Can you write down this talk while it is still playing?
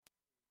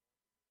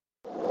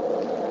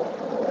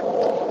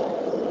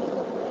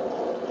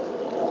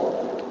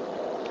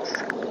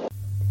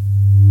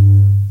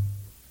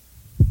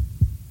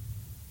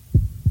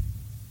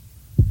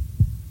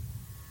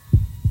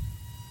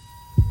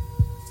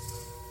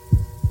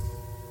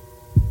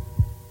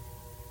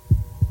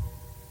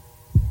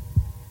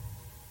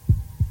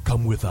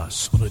Come with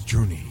us on a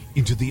journey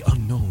into the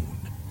unknown,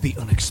 the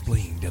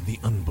unexplained, and the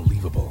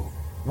unbelievable.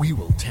 We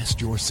will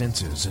test your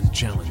senses and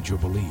challenge your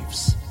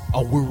beliefs.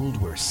 A world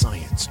where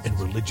science and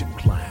religion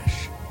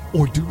clash.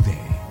 Or do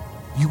they?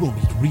 You will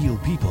meet real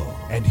people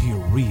and hear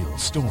real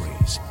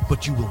stories,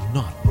 but you will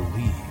not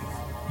believe.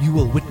 You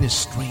will witness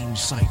strange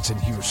sights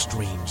and hear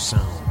strange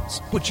sounds,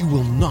 but you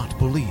will not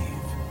believe.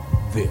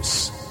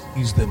 This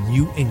is the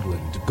New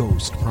England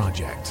Ghost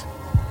Project.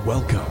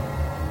 Welcome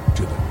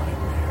to the nightmare.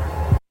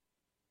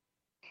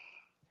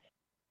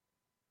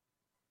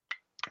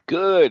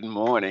 Good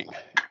morning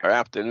or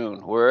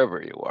afternoon, wherever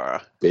you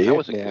are. That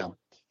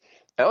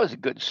was a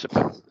good sip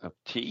of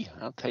tea,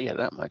 I'll tell you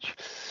that much.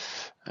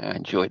 I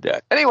enjoyed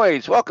that.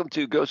 Anyways, welcome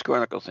to Ghost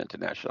Chronicles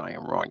International. I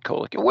am Ron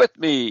Kolick, and with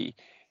me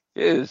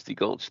is the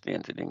gold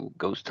standard in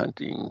ghost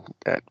hunting,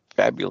 that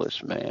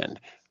fabulous man,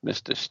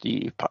 Mr.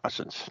 Steve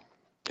Parsons.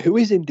 Who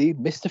is indeed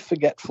Mr.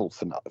 Forgetful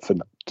for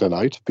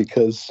tonight,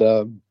 because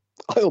I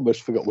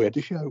almost forgot we had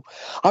a show.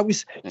 Do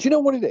you know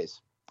what it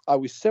is? I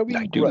was so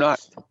engrossed. I do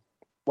not.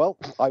 Well,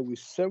 I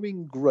was so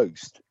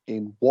engrossed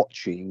in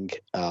watching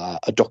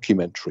a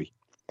documentary.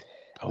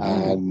 Oh.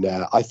 And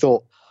I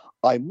thought,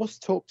 I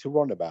must talk to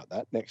Ron about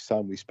that next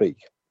time we speak.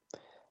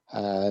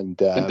 And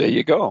there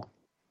you go.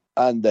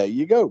 And there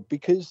you go,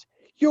 because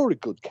you're a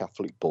good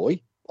Catholic boy,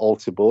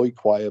 altar boy,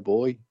 choir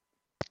boy.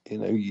 You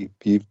know,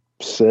 you've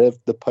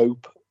served the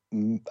Pope,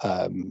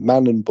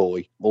 man and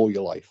boy, all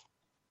your life.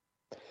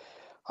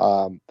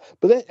 So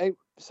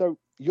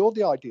you're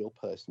the ideal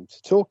person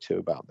to talk to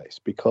about this,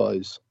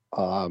 because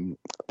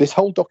this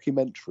whole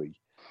documentary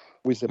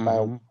was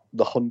about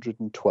the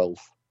 112th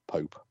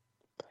Pope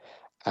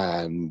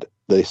and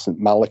the St.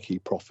 Malachi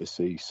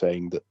prophecy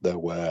saying that there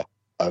were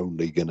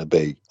only going to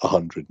be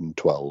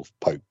 112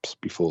 popes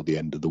before the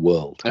end of the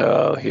world.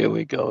 Oh, here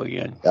we go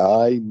again.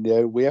 I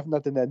know. We haven't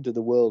had an end of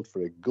the world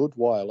for a good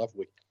while, have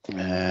we?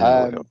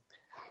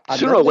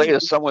 Sooner or later,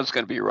 someone's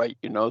going to be right.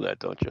 You know that,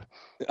 don't you?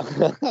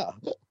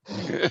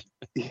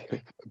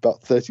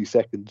 About 30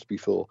 seconds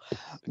before.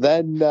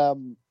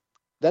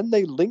 Then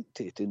they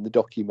linked it in the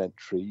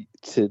documentary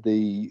to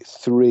the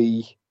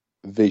 3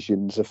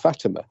 visions of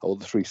Fatima, or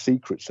the 3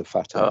 secrets of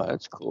Fatima. Oh,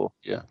 that's cool.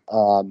 Yeah.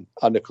 And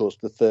of course,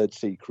 the 3rd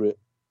secret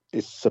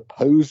is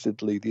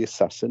supposedly the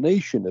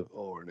assassination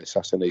an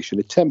assassination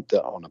attempt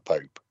on a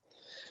pope,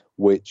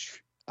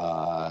 which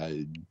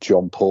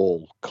John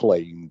Paul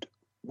claimed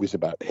was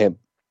about him,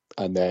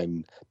 and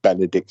then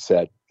Benedict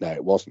said no,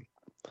 it wasn't.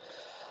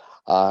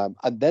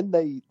 And then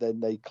they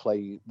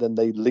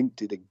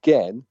linked it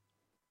again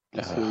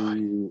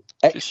to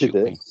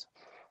Exodus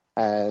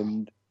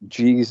and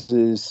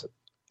Jesus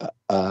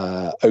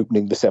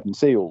opening the 7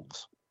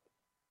 seals.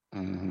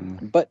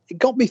 But it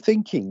got me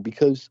thinking,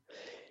 because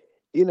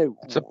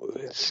it's a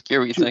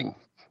scary thing.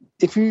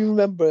 If you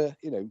remember,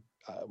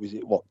 was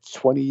it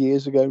 20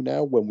 years ago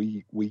now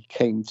when we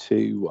came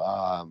to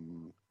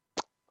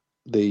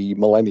the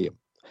millennium,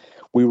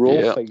 we were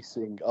all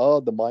facing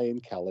the Mayan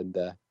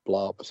calendar,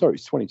 sorry,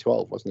 it's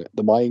 2012, wasn't it?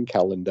 The Mayan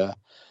calendar.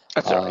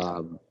 That's all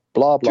right.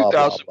 Blah, blah,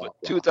 2000, blah, blah,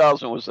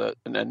 2000 was an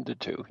end to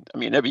 2. I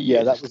mean, every year.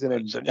 Yeah, that was an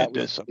end. That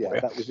was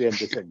the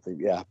end of something.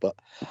 Yeah, but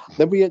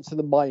then we went to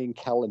the Mayan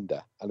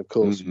calendar, and of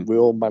course, we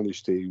all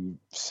managed to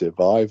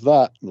survive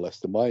that, unless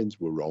the Mayans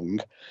were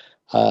wrong.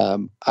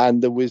 And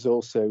there's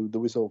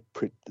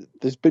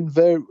been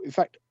in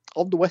fact,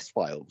 on the West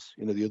Files,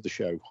 the other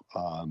show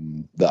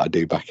that I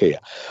do back here,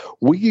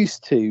 we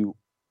used to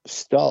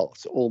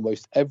start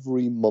almost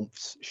every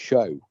month's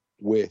show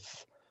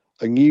with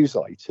a news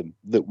item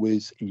that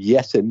was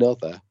yet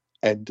another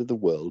end of the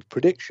world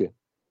prediction.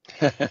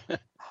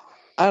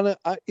 And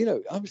I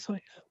was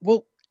like,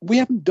 well, we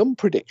haven't done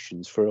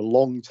predictions for a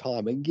long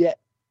time, and yet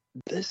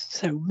there's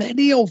so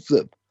many of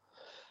them.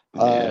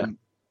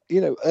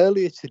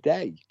 Earlier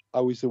today, I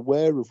was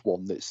aware of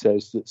one that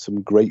says that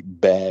some great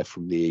bear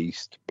from the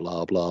east,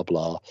 blah, blah,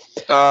 blah.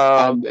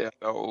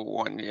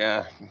 One,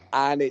 yeah.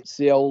 And it's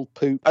the old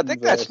Putin. I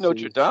think that's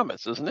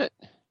Nostradamus, isn't it?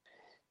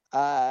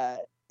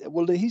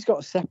 Well, he's got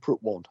a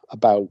separate one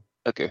about.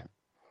 Okay.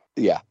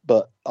 Yeah,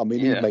 but I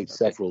mean, he made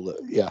several.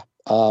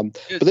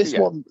 But this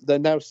one they're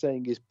now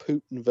saying is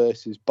Putin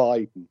versus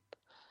Biden.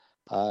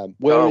 Wait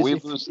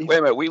a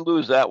minute, we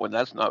lose that one.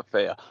 That's not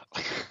fair.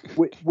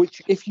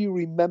 which, if you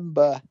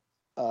remember,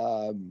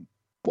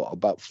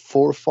 about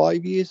 4 or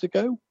 5 years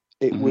ago,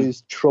 it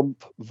was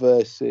Trump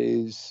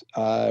versus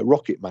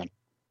Rocket Man,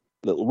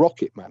 little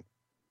Rocket Man.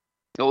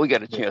 Oh, we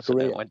got a chance on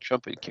that one.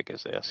 Trump would kick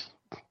his ass.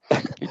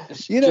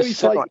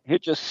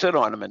 He'd just sit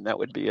on him, and that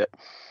would be it.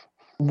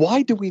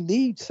 Why do we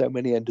need so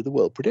many end of the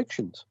world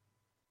predictions?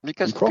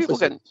 Because people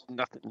got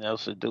nothing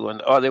else to do,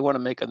 or they want to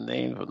make a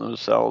name for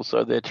themselves,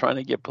 or they're trying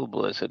to get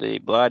publicity.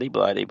 Bloody,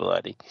 bloody,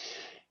 bloody.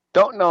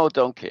 Don't know,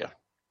 don't care.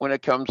 When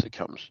it comes, it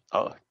comes.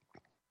 Oh,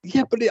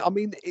 yeah, but it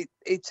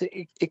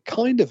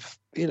kind of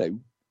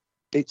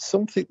it's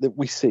something that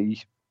we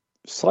see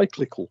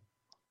cyclical.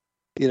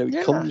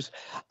 It comes,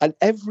 and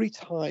every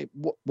time,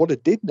 what I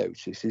did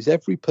notice is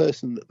every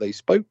person that they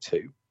spoke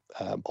to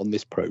on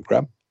this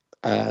program,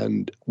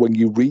 and when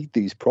you read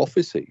these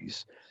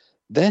prophecies,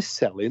 they're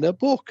selling a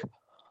book.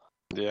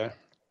 Yeah.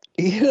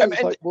 You know,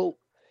 it's like, well,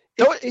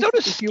 don't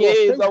it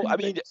scare though? I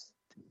mean,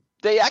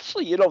 they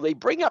actually, they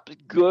bring up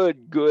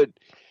good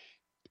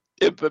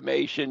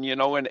information,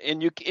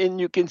 and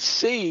you can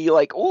see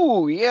like,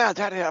 oh yeah,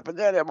 that happened,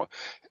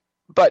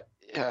 but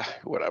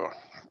whatever.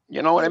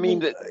 You know what I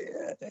mean?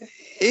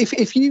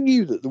 If you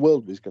knew that the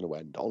world was going to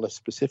end on a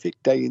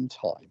specific day in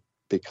time,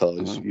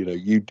 because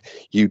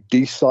you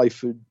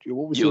deciphered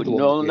what was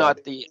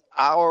not the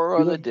hour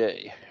or the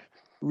day.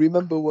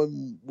 Remember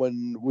when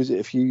was it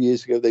a few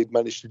years ago they'd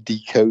managed to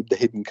decode the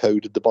hidden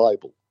code of the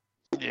Bible?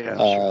 Yeah.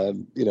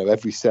 Sure.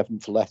 Every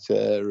seventh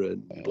letter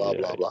and blah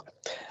blah blah.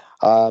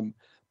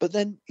 But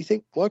then you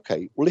think, well,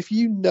 okay, well, if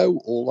you know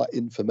all that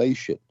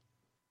information,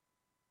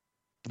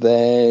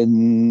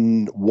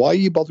 then why are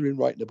you bothering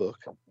writing a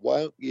book?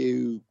 Why aren't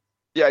you?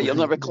 Yeah, you'll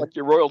never collect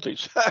your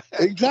royalties.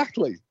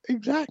 Exactly.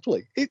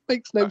 It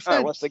makes no sense.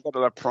 Unless they get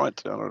it up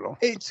front, I don't know.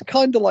 It's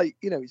kind of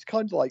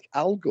like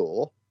Al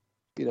Gore,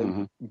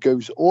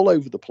 goes all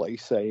over the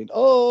place saying,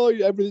 "Oh,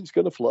 everything's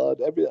going to flood,"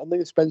 and then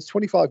he spends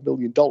 $25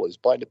 million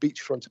buying a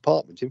beachfront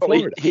apartment in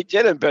Florida. He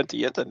did invent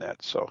the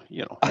internet, so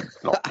Yeah,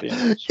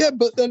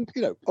 but then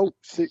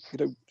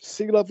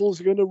sea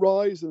levels are going to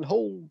rise and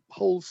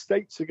whole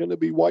states are going to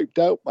be wiped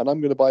out, and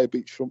I'm going to buy a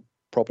beachfront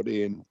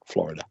property in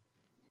Florida.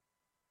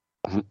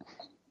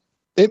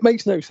 It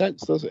makes no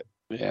sense, does it?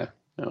 Yeah.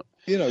 No.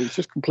 It's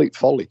just complete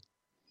folly.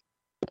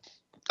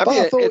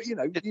 I thought,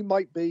 you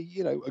might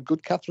be, a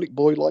good Catholic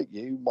boy like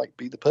you might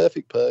be the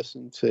perfect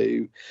person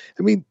to.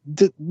 I mean,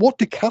 what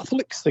do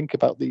Catholics think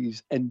about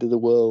these end of the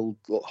world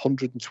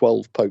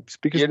 112 popes?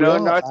 Because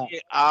not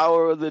the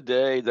hour of the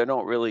day. They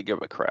don't really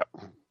give a crap.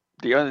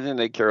 The only thing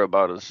they care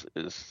about is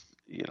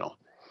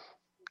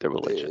their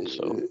religion.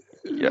 So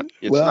yeah,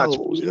 it's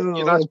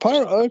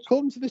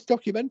according to this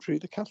documentary,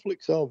 the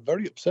Catholics are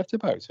very upset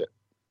about it.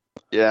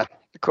 Yeah,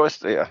 of course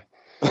they are.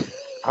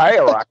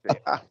 Hierarchy,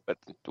 but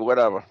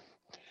whatever.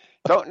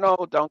 Don't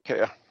know, don't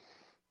care.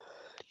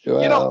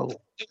 Well,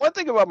 one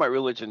thing about my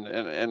religion,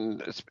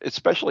 and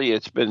especially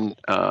it's been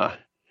the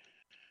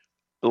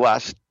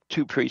last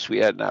two priests we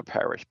had in our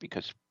parish,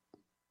 because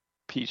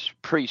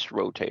priests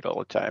rotate all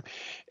the time.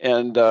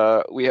 And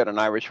we had an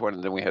Irish one,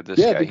 and then we had this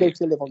guy. Yeah, they go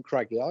to live on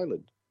Craggy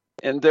Island.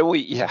 And then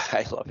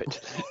I love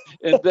it.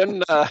 And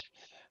then,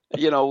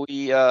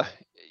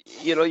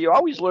 you're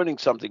always learning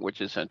something, which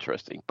is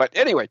interesting. But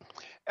anyway,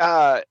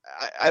 I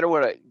don't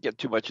want to get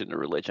too much into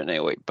religion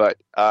anyway, but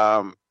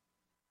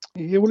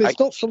it's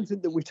not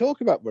something that we talk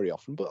about very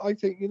often, but I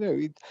think,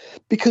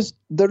 because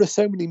there are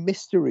so many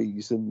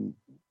mysteries and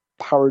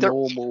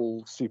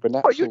paranormal,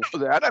 supernatural. Well, you know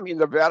that. I mean,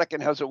 the Vatican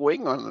has a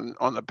wing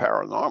on the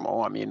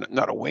paranormal. I mean,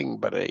 not a wing,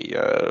 but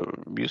a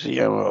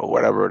museum or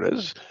whatever it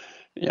is.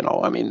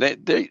 I mean, they're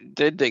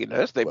digging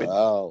this. They've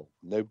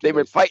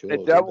been fighting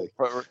the devil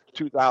for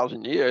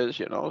 2,000 years.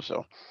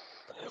 So.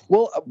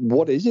 Well,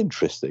 what is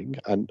interesting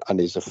and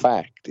is a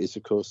fact is,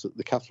 of course, that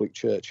the Catholic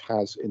Church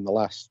has, in the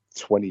last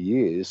 20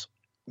 years,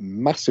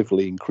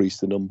 massively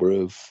increased the number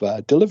of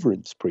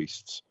deliverance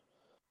priests.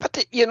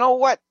 But you know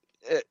what?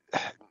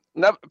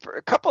 A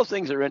couple of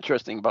things are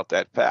interesting about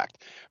that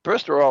fact.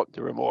 First of all,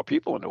 there are more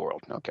people in the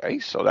world. Okay,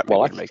 so that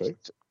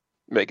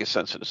makes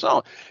sense of its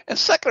own. And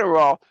second of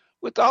all,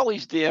 with all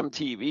these damn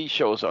TV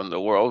shows on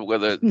the world,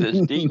 whether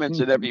there's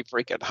demons in every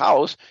freaking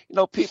house,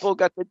 people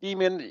got the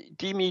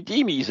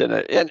demies in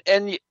it. And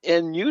and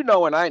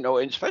I know,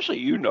 and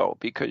especially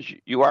because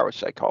you are a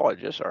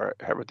psychologist or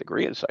have a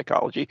degree in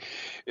psychology,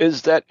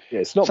 is that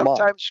it's not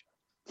sometimes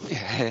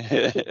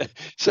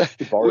so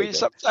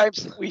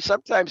we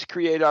sometimes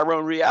create our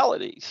own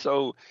reality.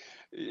 So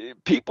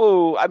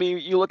people, I mean,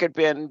 you look at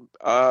Van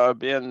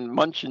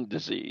Munchen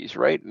disease,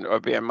 right? Or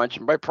Van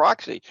Munchen by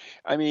proxy.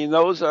 I mean,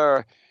 those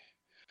are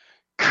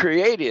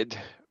created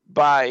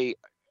by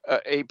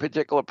a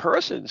particular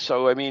person.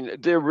 So, I mean,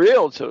 they're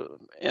real to,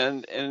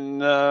 and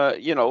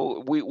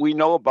we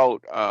know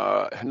about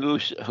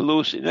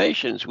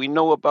hallucinations. We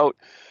know about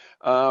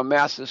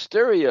mass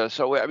hysteria.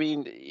 So, I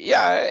mean,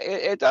 yeah,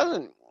 it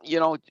doesn't,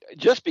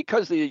 just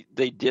because they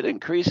did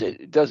increase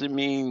it, it doesn't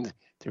mean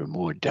there are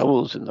more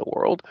devils in the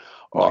world.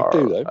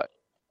 It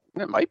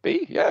might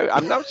be. Yeah,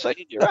 I'm not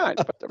saying you're right,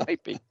 but there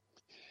might be.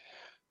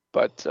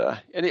 But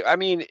anyway, I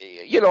mean,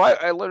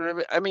 I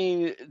learned. I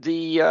mean,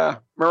 the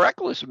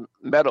miraculous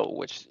medal,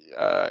 which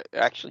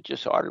actually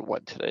just ordered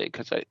one today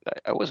because I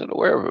wasn't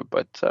aware of it,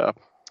 but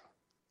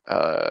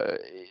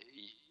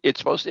it's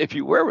supposed to, if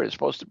you wear it, it's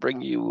supposed to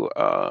bring you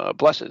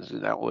blessings,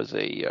 and that was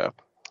a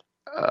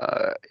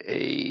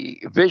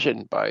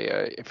vision by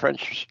a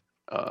French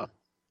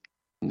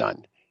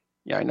nun.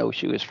 Yeah, I know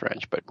she was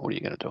French, but what are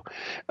you going to do?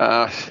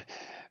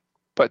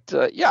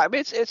 But yeah, I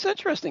mean, it's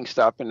interesting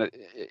stuff, and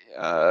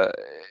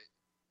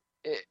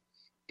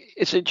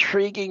it's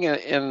intriguing,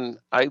 and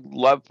I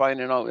love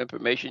finding out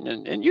information,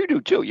 and you do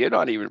too. You're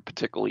not even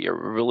particularly a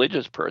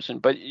religious person,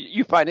 but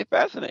you find it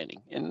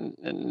fascinating.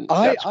 And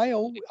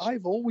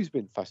I've always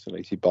been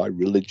fascinated by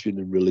religion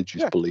and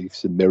religious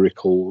beliefs and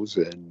miracles,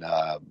 and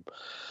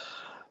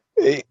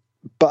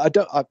But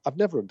I've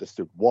never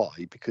understood why,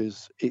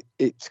 because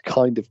it's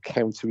kind of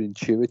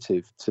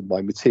counterintuitive to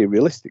my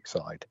materialistic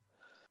side.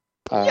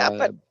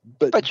 Yeah,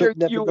 but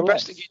you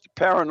investigate the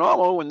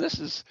paranormal, and this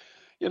is,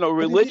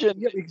 religion.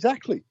 Yeah,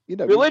 exactly.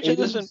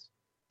 Religion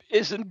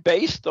isn't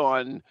based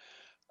on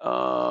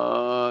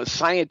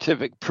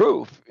scientific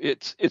proof.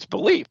 It's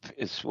belief.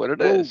 It's what it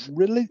is.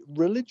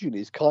 Religion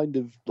is kind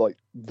of like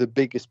the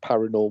biggest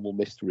paranormal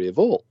mystery of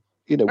all.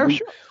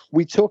 Sure.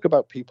 We talk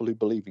about people who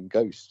believe in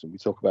ghosts, and we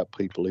talk about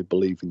people who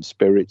believe in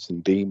spirits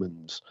and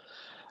demons.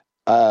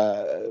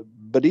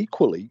 But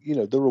equally,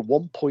 there are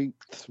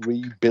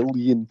 1.3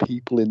 billion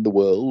people in the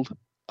world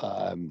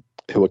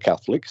who are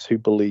Catholics, who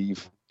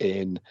believe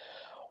in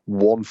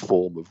one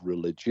form of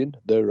religion.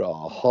 There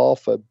are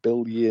 500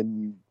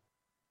 million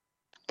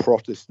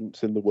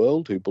Protestants in the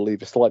world who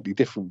believe a slightly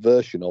different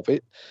version of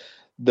it.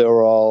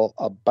 There are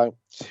about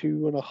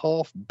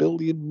 2.5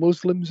 billion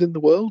Muslims in the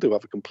world who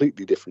have a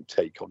completely different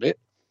take on it.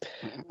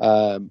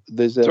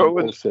 There's throw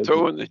in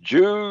the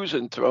Jews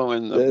and throw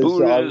in the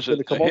Buddhists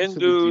and the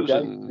Hindus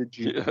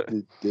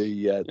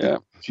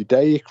the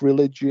Judaic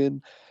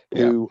religion.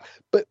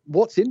 But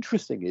what's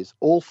interesting is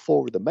all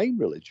four of the main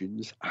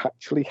religions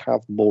actually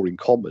have more in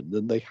common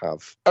than they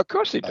have. Of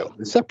course they do.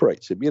 It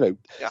separates them.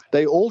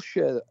 They all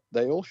share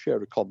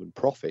a common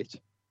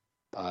prophet,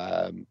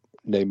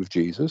 name of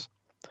Jesus.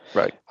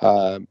 Right.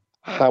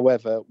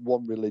 However,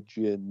 one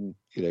religion,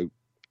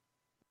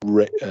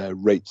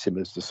 rates him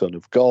as the son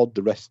of God.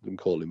 The rest of them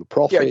call him a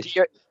prophet.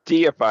 Yeah,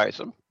 deifies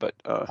him. But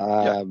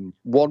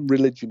one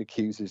religion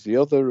accuses the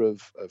other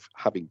of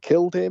having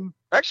killed him.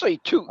 Actually,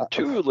 two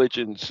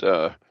religions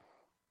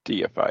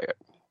deify it.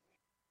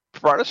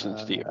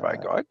 Protestants deify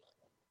God.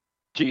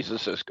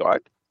 Jesus is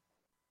God.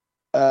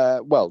 A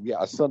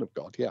son of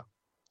God. Yeah.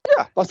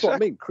 Yeah, that's what I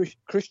mean.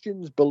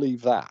 Christians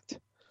believe that.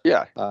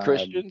 Yeah,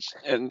 Christians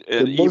and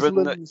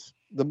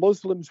the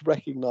Muslims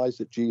recognize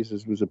that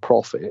Jesus was a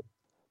prophet,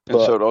 and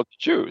so do the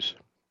Jews.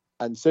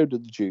 And so do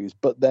the Jews.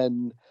 But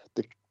then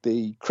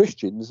the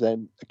Christians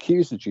then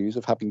accuse the Jews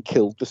of having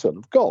killed the Son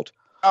of God.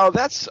 Oh,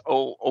 that's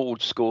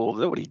old school.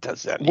 Nobody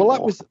does that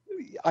anymore.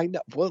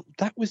 Well,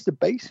 that was the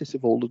basis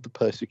of all of the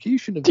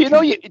persecution of do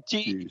the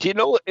Jews. Do you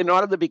know, in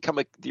order to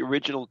become the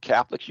original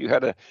Catholics, you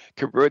had to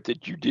convert to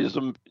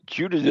Judaism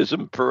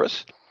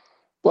first?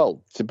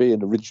 Well, to be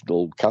an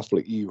original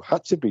Catholic, you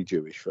had to be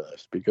Jewish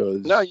first,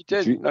 because no, you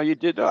didn't. No, you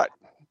did not.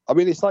 I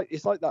mean, it's like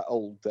that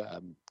old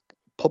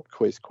pub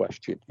quiz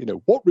question.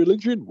 What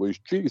religion was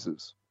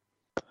Jesus?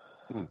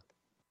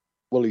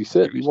 Well, he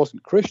certainly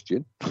wasn't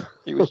Christian.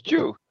 He was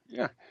Jew.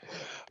 Yeah,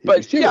 they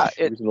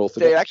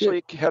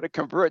actually had to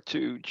convert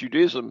to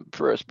Judaism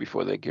first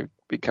before they could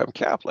become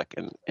Catholic,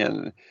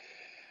 and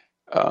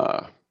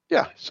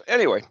So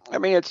anyway, I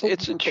mean,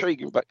 it's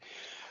intriguing, but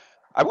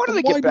I wanted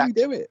to get back. Why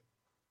do we do it?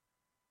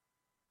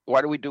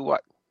 Why do we do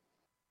what?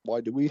 Why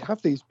do we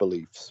have these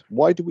beliefs?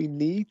 Why do we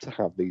need to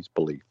have these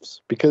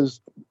beliefs? Because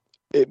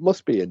it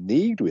must be a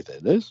need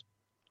within us.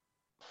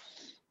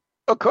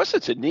 Of course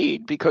it's a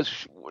need,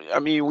 because, I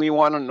mean, we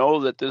want to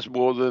know that there's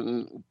more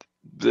than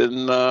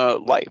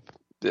life,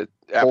 that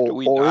after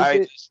we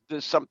die,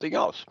 there's something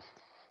else.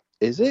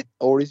 Is it?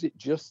 Or is it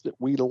just that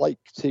we like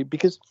to?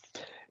 Because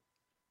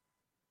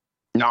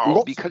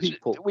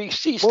we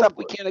see stuff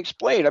we can't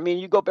explain. I mean,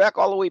 you go back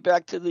all the way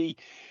back to the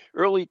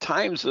early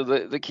times of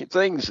the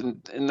things,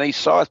 and they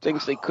saw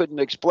things they couldn't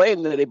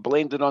explain, that they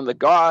blamed it on the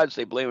gods,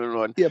 they blamed it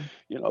on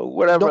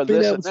whatever. Not being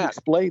this able and to that.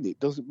 explain it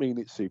doesn't mean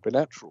it's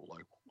supernatural,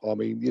 though. I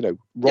mean,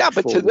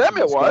 but to them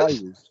it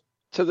was.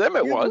 To them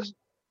it was.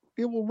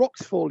 Well,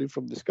 rocks falling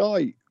from the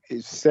sky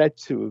is said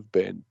to have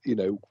been,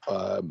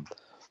 an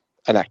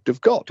act of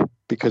God,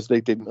 because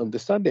they didn't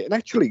understand it. And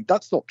actually,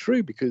 that's not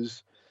true,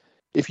 because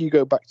if you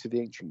go back to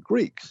the ancient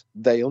Greeks,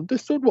 they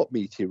understood what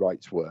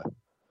meteorites were.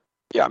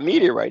 Yeah,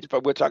 meteorites,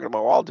 but we're talking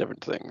about all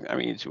different things. I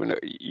mean,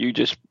 you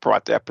just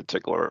brought that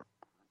particular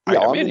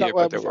item in here,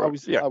 I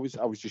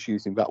was just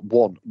using that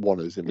one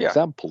as an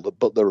example.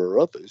 But there are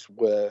others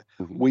where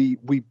we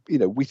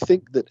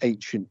think that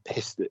ancient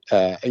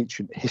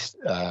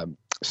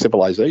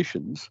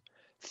civilizations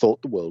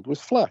thought the world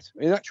was flat.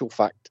 In actual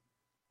fact,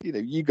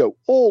 you go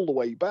all the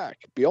way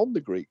back beyond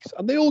the Greeks,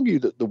 and they all knew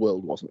that the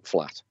world wasn't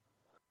flat.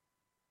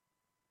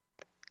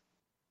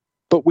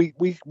 But we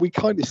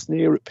kind of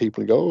sneer at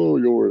people and go, "Oh,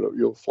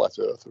 you're a flat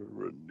earther,"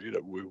 and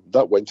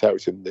that went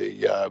out in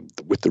the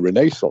with the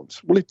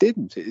Renaissance. Well, it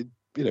didn't.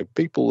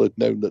 People had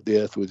known that the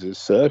Earth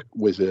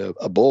was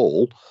a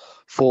ball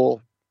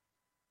for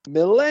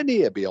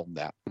millennia beyond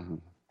that.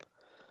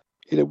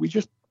 Mm-hmm.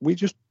 We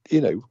just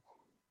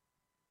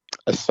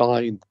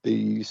assign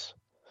these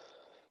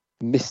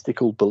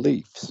mystical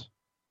beliefs.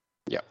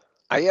 Yeah,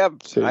 I have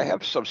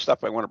some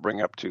stuff I want to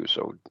bring up too.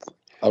 So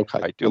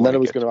okay, and then I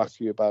was going to ask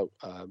you about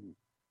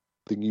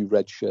the new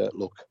red shirt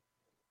look.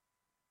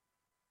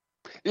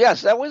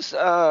 Yes, that was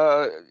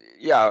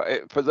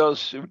for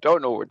those who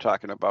don't know what we're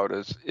talking about,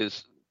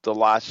 is the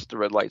last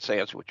red light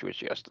seance, which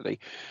was yesterday.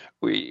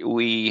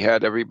 We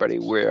had everybody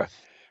wear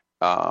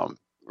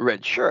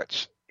red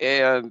shirts,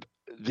 and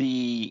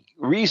the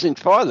reason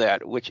for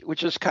that,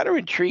 which is kind of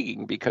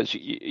intriguing, because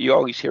you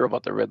always hear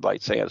about the red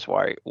light seance.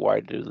 Why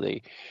do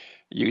they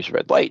use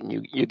red light? And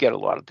you get a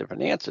lot of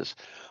different answers.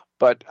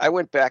 But I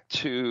went back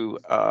to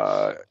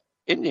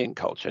Indian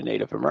culture,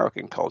 Native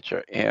American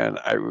culture, and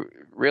I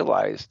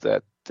realized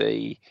that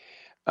they,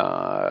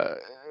 according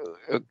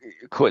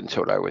to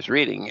what I was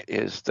reading,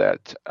 is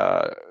that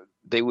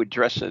they would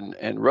dress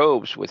in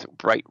robes with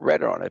bright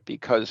red on it,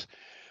 because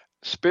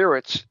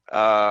spirits,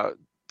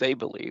 they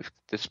believed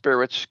the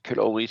spirits could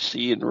only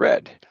see in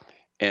red,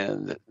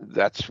 and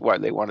that's why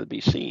they wanted to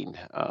be seen.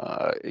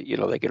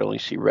 They could only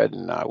see red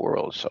in our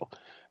world. So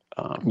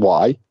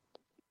why?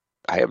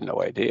 I have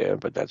no idea,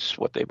 but that's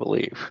what they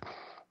believe.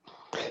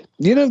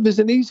 There's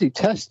an easy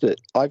test that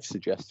I've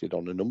suggested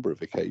on a number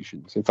of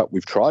occasions. In fact,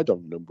 we've tried on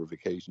a number of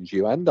occasions.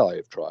 You and I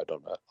have tried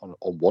on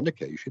one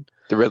occasion.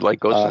 The red light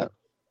goes on?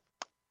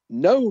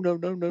 No.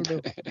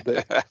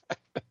 The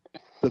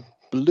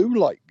blue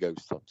light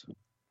ghost hunter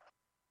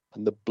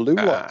and the blue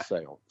light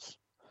seance.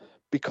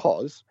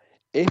 Because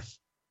if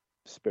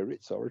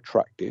spirits are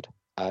attracted,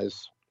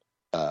 as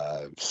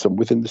some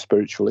within the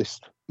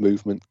spiritualist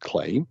movement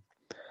claim,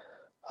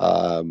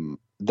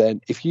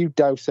 then if you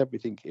douse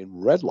everything in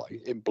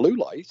blue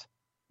light,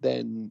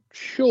 then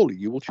surely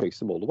you will chase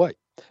them all away,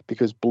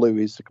 because blue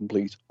is the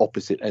complete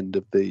opposite end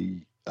of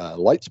the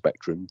light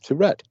spectrum to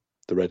red,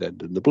 the red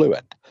end and the blue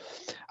end.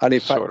 And in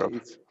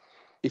fact,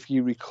 if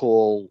you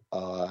recall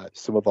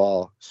some of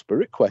our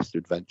Spirit Quest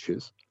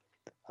adventures,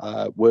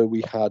 where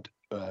we had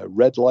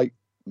red light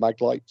mag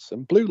lights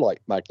and blue light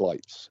mag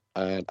lights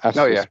and asked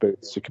the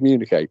spirits to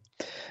communicate,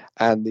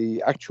 and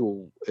the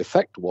actual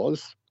effect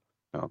was,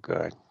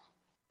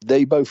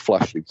 they both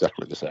flashed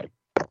exactly the same.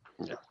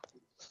 Yeah.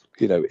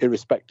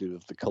 Irrespective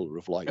of the color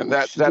of light. And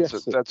that's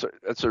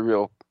a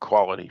real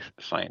quality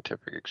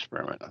scientific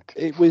experiment.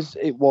 It was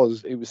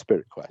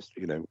Spirit Quest.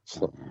 It's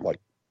not like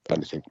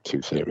anything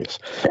too serious.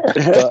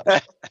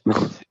 But,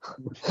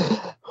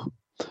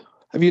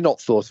 have you not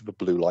thought of a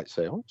blue light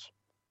seance?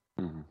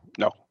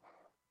 No.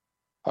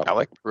 Oh. I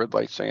like red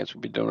light seance.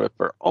 We've been doing it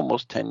for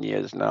almost 10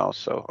 years now.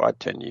 So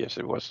 10 years,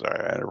 it was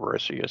our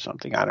anniversary or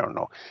something. I don't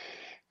know.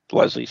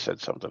 Leslie said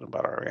something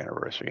about our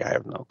anniversary. I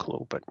have no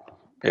clue, but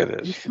it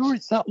is. Are you sure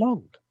it's that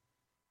long?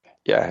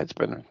 Yeah, it's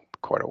been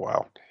quite a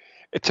while.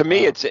 To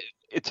me, it's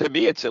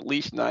at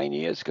least 9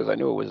 years, because I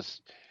knew it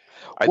was.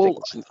 I think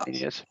it's 9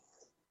 years.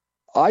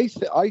 I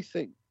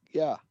think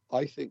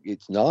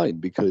it's 9,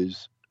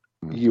 because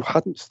you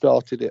hadn't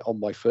started it on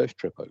my first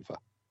trip over.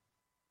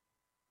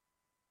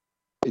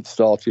 It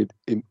started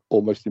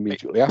almost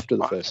immediately after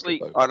the first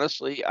trip over.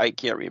 Honestly, I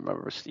can't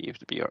remember, Steve,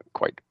 to be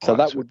quite honest. So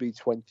that would be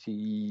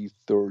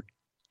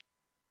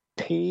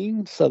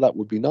 2013. So that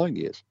would be 9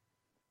 years.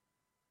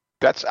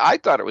 I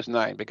thought it was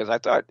 9, because I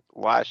thought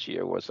last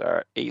year was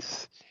our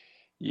 8th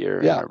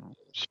year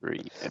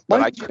anniversary.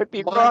 But I could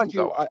be wrong,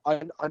 though.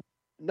 I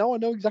know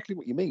exactly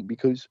what you mean,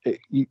 because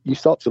you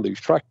start to lose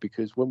track,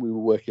 because when we were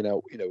working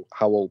out,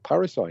 how old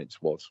Parascience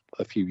was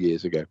a few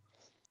years ago,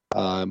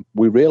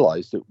 we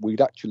realized that we'd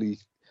actually,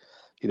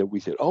 we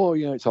said,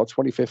 it's our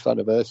 25th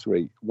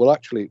anniversary. Well,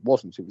 actually, it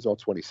wasn't. It was our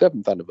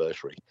 27th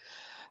anniversary,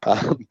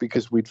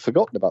 because we'd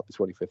forgotten about the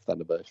 25th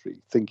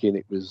anniversary, thinking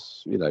it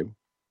was,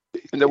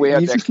 And then we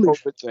had that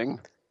COVID thing.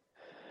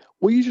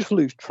 Well, you just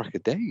lose track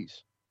of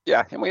days.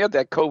 Yeah, and we had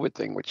that COVID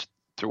thing, which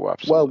threw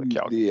up some of the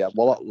calculations. Yeah,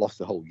 well, that lost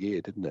the whole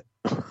year, didn't it?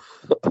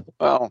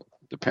 Well,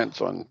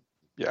 depends on,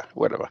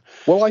 whatever.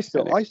 Well, I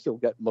still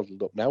get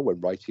muddled up now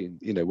when writing,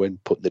 when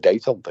putting the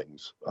date on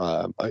things.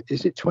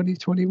 Is it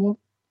 2021?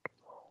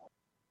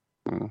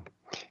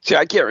 See,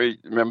 I can't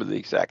remember the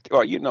exact.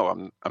 Well,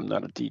 I'm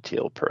not a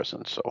detailed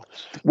person, so.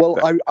 Well,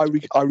 I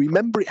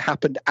remember it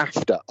happened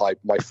after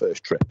my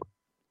first trip.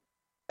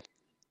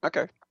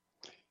 Okay.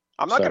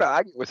 I'm not going to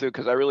argue with you,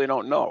 because I really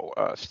don't know,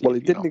 Steve. Well,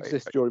 it didn't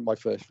exist during my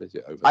first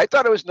visit over. I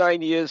thought it was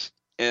 9 years,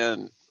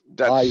 and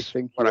that's I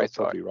think what you're I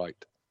thought. Probably right.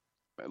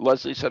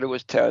 Leslie said it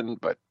was 10,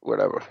 but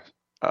whatever.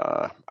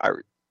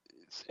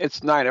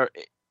 It's 9 or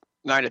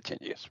 10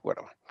 years,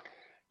 whatever.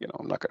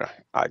 I'm not going to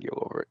argue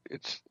over it.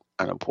 It's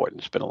unimportant.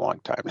 It's been a long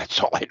time. That's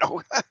all I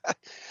know.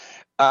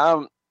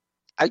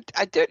 I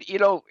did,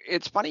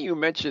 it's funny you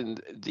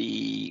mentioned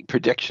the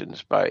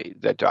predictions by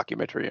that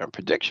documentary on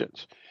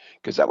predictions,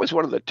 because that was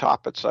one of the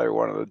topics I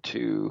wanted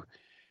to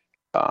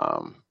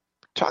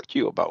talk to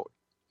you about.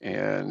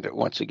 And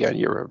once again,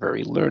 you're a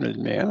very learned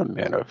man, a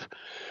man of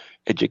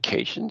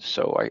education.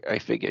 So I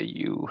figure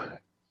you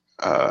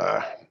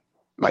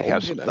might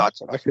have some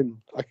thoughts. I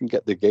can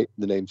get the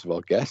names of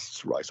our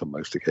guests right on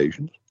most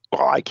occasions.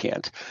 Well, I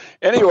can't.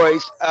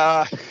 Anyways,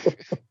 I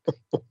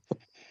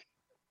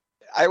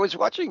was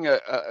watching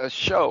a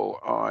show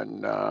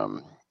on,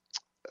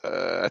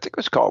 I think it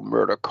was called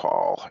Murder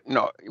Call.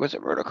 No, was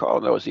it Murder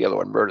Call? No, it was the other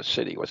one. Murder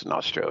City was an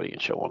Australian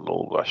show, an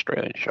old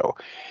Australian show.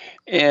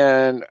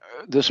 And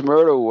this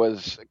murder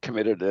was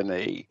committed in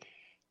a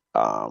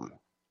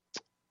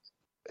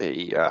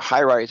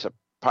high-rise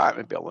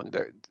apartment building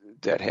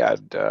that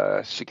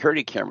had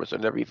security cameras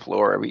on every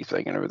floor,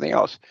 everything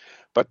else.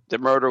 but the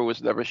murder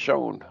was never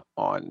shown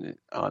on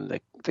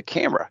the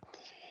camera.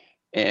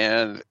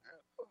 And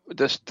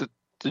the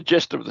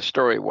gist of the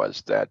story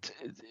was that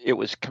it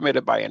was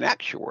committed by an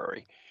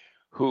actuary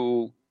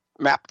who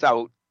mapped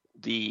out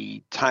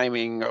the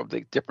timing of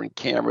the different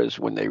cameras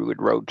when they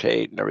would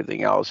rotate and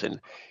everything else,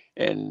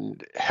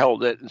 and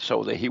held it, and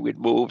so that he would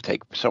move,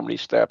 take so many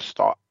steps,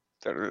 stop,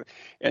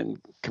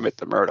 and commit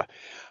the murder.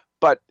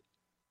 But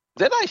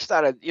then I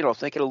started,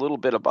 thinking a little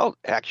bit about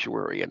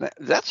actuary, and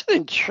that's an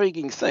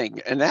intriguing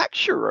thing. An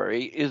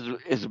actuary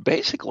is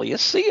basically a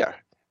seer,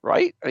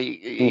 right?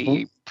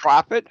 A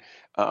prophet,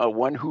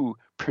 one who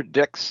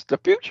predicts the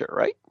future,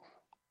 right?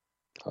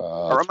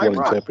 That's one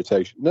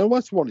interpretation. No,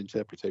 that's one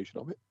interpretation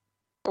of it.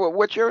 Well,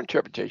 what's your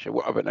interpretation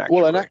of an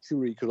actuary? Well, an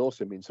actuary could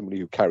also mean somebody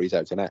who carries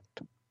out an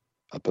act.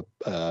 In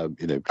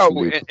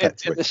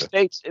the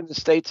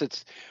states,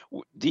 it's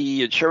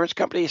the insurance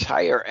companies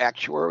hire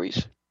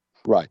actuaries.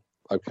 Right.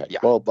 Okay. Yeah.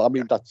 Well, I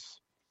mean that's.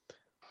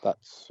 But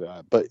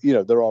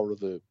there are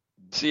other.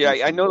 See,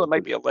 I know there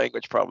might be a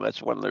language problem.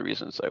 That's one of the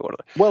reasons I wanted.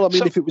 Well, I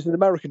mean, if it was an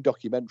American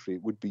documentary,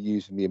 it would be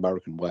used in the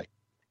American way.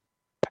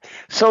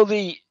 So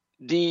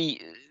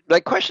my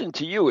question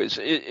to you is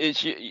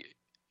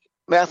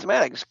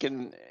mathematics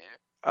can.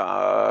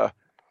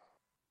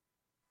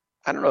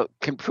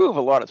 Can prove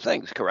a lot of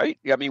things, correct?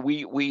 I mean,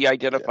 we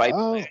identify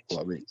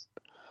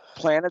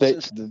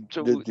planets.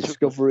 The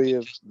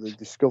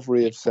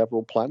discovery of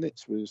several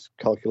planets was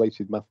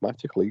calculated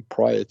mathematically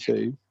prior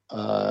to,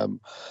 when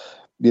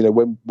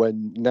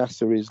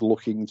NASA is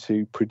looking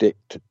to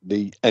predict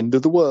the end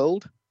of the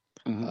world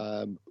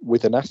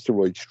with an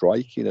asteroid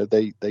strike.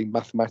 They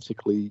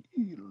mathematically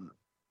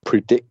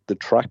predict the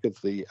track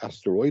of the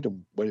asteroid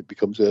and when it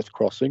becomes Earth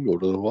crossing or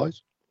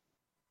otherwise.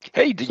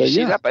 Hey, did you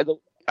see that? By the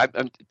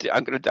I'm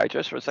going to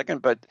digest for a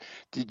second, but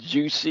did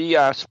you see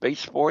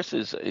Space Force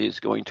is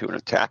going to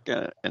attack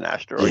an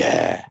asteroid?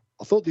 Yeah,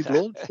 I thought they'd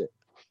launched it.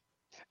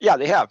 Yeah,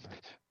 they have,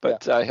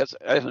 but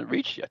hasn't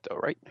reached yet, though,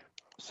 right?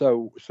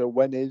 So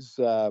when is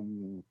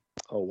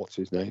what's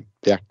his name?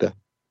 The actor.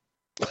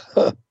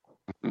 Oh,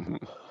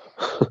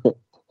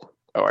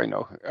 I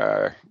know,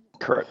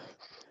 Kurt.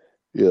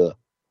 Yeah.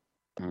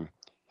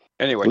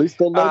 Anyway, at least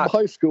they'll name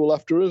high school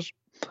after us.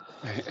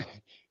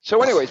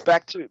 So, anyways,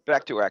 back to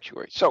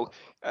actuary. So,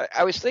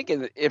 I was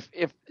thinking if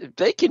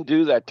they can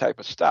do that type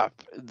of stuff,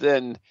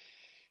 then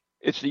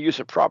it's the use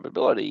of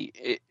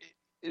probability.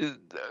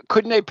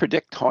 Couldn't they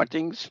predict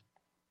hauntings?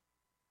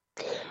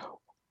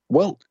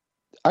 Well,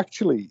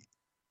 actually,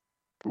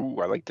 I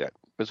like that.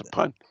 There's a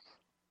pun.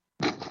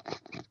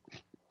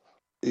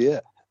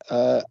 Yeah,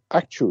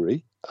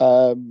 actually,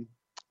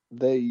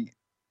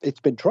 it's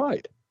been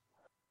tried.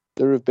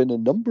 There have been a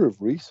number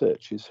of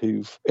researchers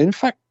who've, in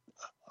fact.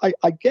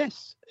 I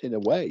guess, in a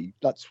way,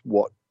 that's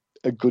what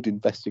a good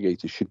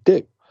investigator should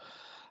do.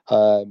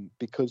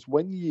 Because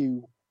when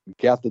you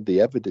gather the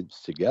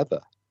evidence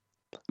together,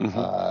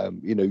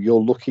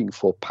 you're looking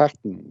for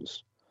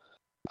patterns.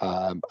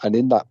 And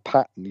in that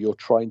pattern, you're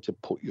trying to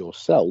put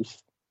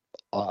yourself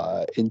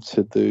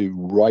into the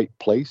right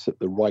place at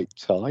the right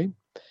time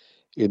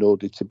in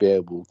order to be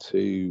able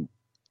to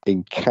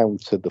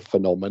encounter the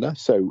phenomena.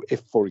 So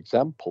if, for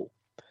example,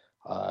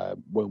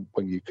 when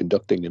you're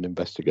conducting an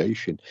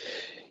investigation,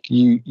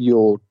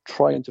 you're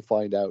trying to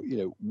find out,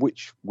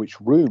 which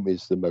room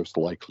is the most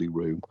likely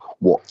room,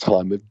 what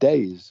time of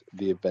day is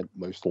the event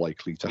most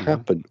likely to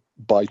happen,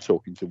 by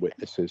talking to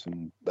witnesses,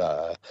 and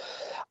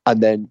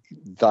then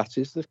that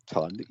is the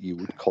time that you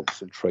would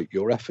concentrate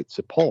your efforts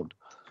upon,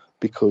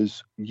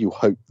 because you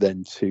hope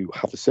then to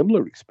have a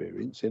similar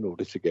experience in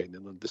order to gain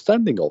an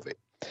understanding of it.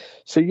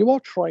 So you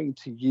are trying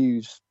to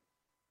use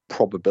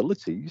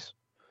probabilities,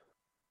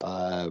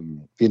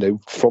 from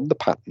the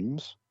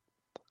patterns.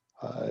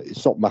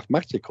 It's not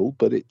mathematical,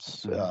 but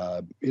it's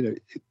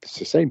it's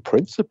the same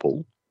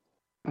principle.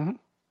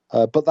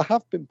 But there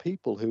have been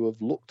people who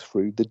have looked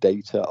through the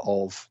data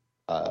of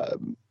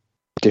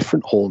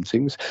different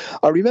hauntings.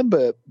 I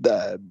remember,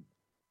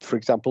 for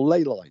example,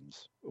 ley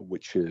lines,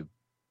 which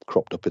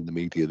cropped up in the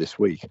media this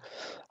week.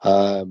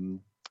 There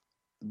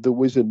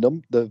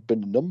have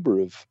been a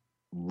number of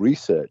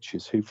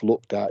researchers who've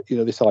looked at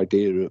this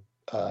idea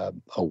of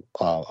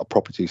a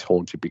property is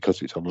haunted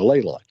because it's on a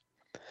ley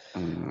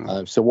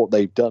line. So what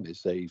they've done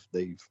is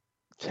they've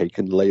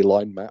taken ley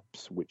line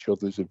maps, which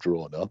others have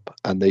drawn up,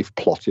 and they've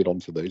plotted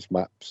onto those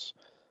maps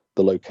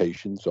the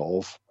locations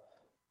of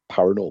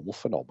paranormal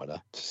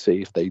phenomena to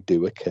see if they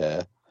do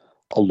occur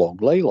along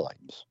ley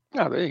lines.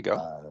 Oh, there you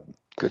go.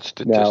 Good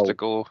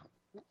statistical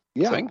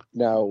thing.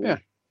 Now,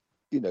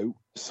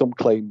 some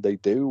claim they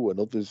do, and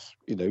others,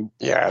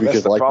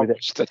 that's the problem.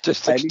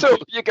 Statistics too.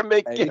 You can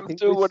make them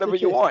do whatever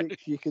you want.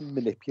 You can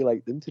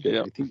manipulate them to do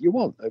anything you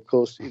want. Of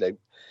course,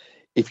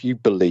 if you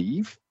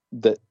believe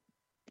that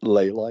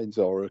ley lines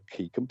are a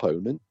key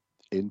component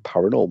in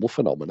paranormal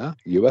phenomena,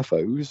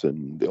 UFOs,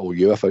 or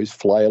UFOs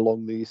fly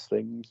along these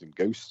things, and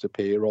ghosts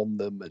appear on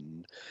them,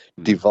 and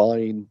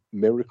divine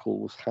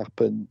miracles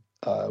happen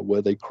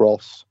where they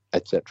cross,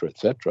 etc.,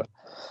 etc.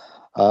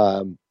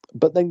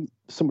 But then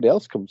somebody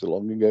else comes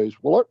along and goes,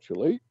 well,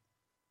 actually,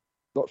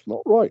 That's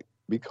not right,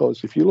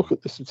 because if you look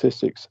at the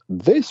statistics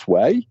this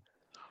way,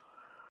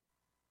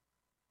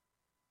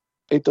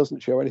 it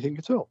doesn't show anything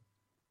at all.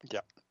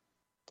 Yeah.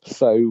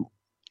 So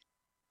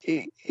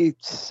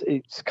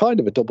it's kind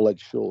of a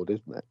double-edged sword,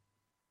 isn't it?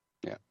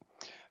 Yeah.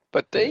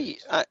 But they,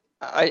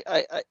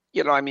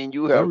 you know, I mean,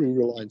 you have very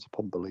reliant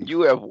upon belief.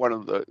 You have one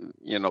of the,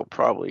 you know,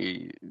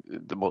 probably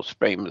the most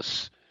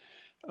famous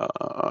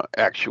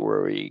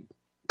actuary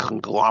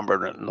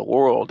conglomerate in the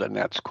world, and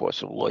that's, of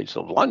course, Lloyd's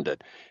of London,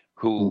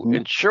 who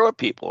insure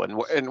people.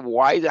 And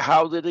why?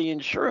 How did they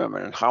insure them?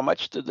 And how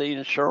much did they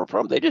insure them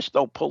from? They just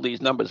don't pull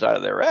these numbers out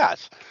of their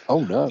ass. Oh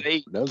no!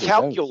 They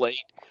calculate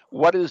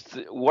what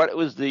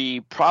was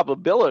the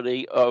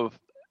probability of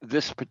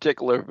this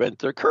particular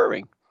event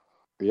occurring.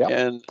 Yeah,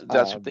 and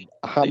that's what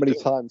how many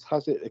times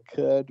has it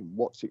occurred, and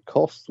what's it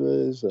cost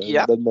us, and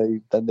yep.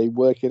 then they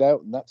work it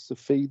out, and that's the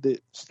fee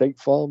that State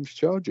Farms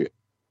charge it,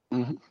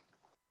 or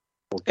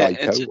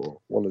Geico, or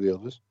one of the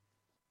others.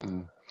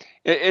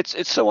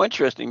 It's so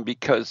interesting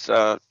because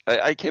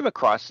I came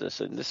across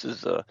this, and this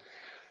is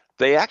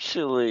they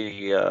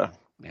actually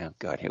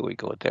God, here we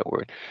go with that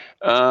word.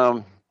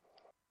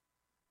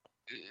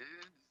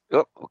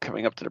 We're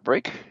coming up to the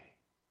break.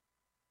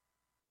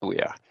 Oh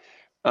yeah.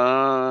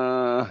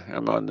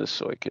 I'm on this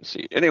so I can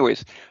see.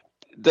 Anyways,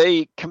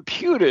 they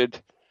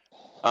computed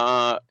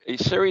a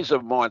series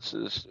of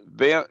monsters: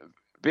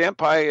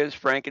 vampires,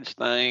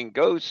 Frankenstein,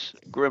 ghosts,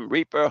 Grim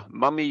Reaper,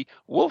 mummy,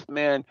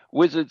 Wolfman,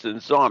 wizards, and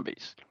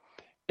zombies.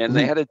 And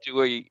they had to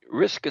do a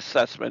risk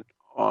assessment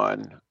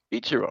on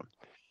each of them.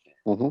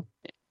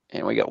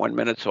 And we got 1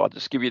 minute, so I'll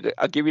just give you the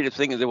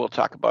thing, and then we'll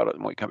talk about it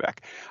when we come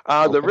back.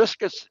 The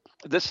risk is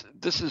this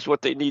is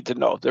what they need to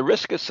know. The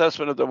risk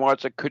assessment of the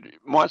monster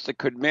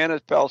could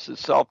manifest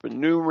itself in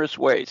numerous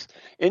ways: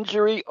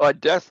 injury or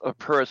death of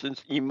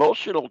persons,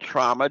 emotional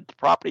trauma,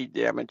 property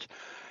damage,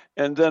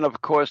 and then,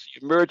 of course,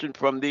 emerging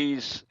from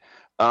these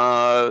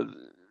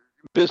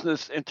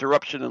business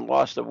interruption and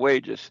loss of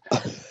wages.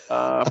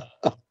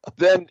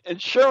 Then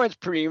insurance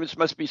premiums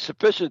must be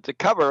sufficient to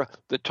cover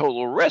the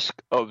total risk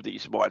of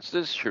these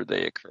monsters should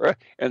they occur,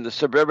 and the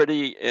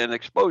severity and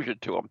exposure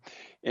to them.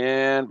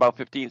 In about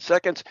 15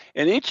 seconds.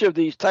 And each of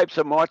these types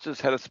of monsters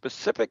had a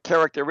specific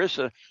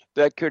characteristic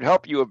that could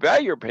help you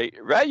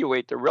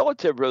evaluate the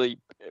relative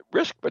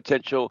risk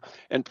potential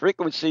and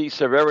frequency,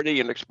 severity,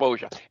 and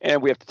exposure.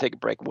 And we have to take a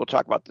break. We'll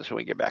talk about this when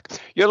we get back.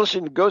 You're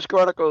listening to Ghost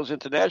Chronicles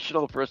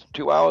International, the first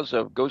 2 hours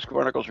of Ghost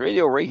Chronicles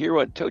Radio, right here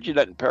on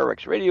TogiNet and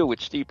Pararex Radio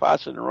with Steve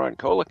Parson and Ron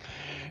Kolick.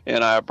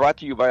 And brought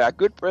to you by our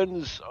good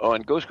friends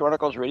on Ghost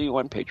Chronicles Radio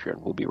on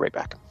Patreon. We'll be right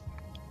back.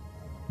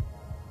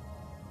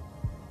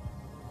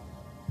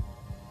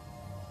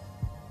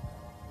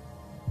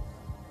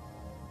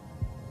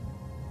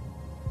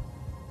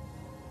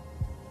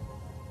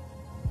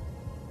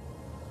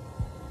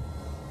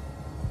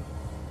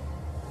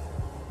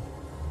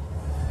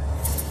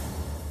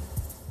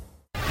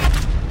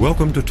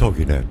 Welcome to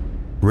TogiNet,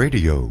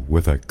 radio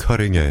with a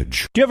cutting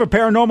edge. Do you have a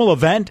paranormal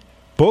event,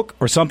 book,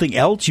 or something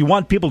else you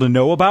want people to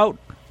know about?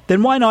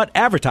 Then why not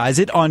advertise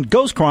it on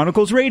Ghost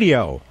Chronicles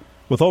Radio?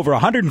 With over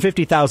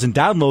 150,000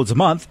 downloads a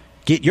month,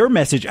 get your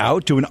message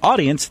out to an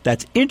audience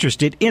that's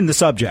interested in the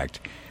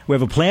subject. We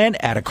have a plan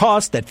at a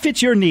cost that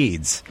fits your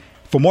needs.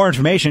 For more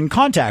information,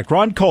 contact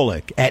Ron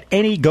Kolick at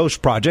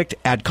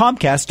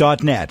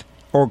anyghostproject@comcast.net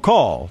or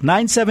call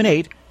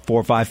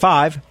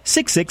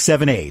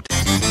 978-455-6678.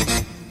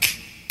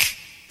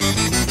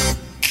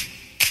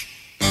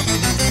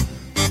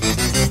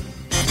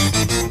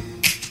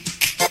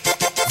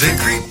 They're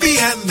creepy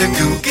and they're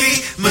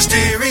kooky,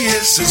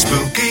 mysterious and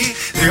spooky.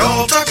 They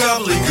all talk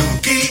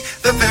gobbledygooky,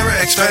 the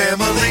Pararex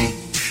family.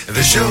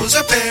 The shows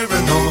are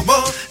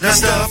paranormal, not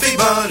stuffy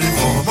but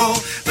informal.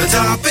 The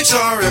topics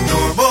are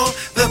abnormal,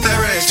 the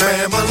Pararex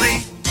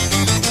family.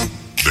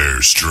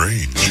 They're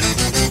strange,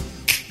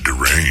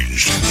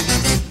 deranged,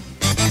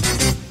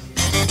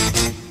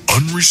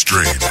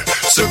 unrestrained.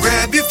 So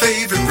grab your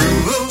favorite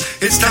brew,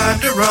 it's time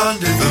to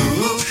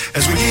rendezvous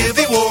as we give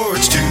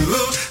awards to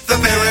the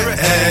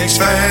Pararex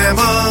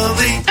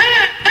family.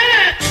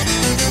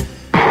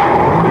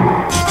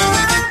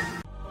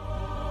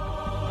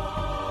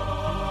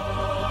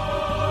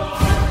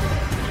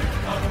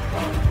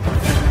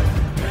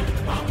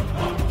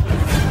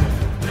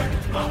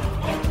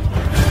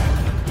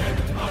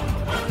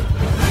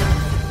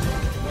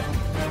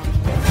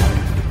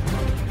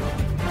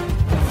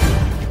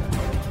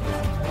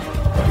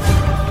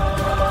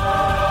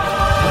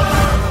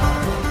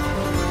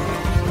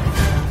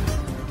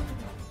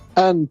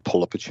 And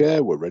pull up a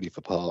chair. We're ready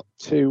for part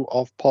 2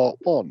 of part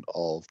 1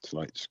 of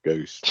tonight's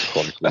Ghost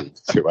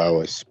Chronicles 2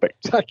 hours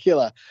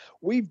spectacular.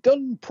 We've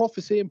done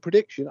prophecy and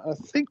prediction. I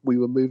think we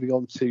were moving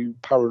on to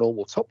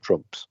paranormal top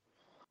trumps.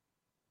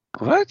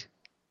 What?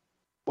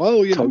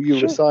 Well, you know, you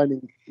were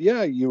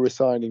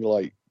assigning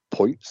like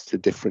points to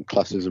different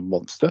classes of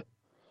monster.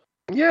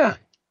 Yeah.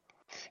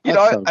 You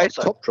know, I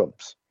top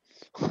trumps.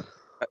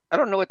 I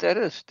don't know what that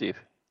is, Steve.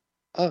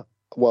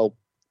 Well,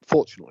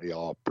 fortunately,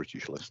 our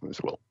British listeners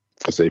will,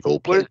 because they've all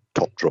played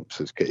top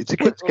trumps as kids. It's a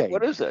kid's game.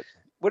 What is it?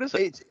 What is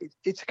it?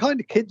 It's a kind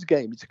of kids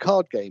game. It's a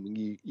card game, and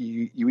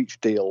you each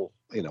deal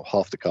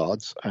half the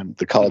cards, and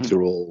the cards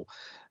are all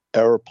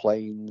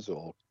airplanes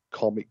or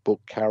comic book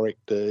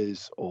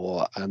characters,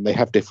 and they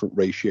have different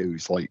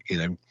ratios, like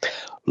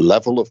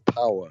level of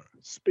power,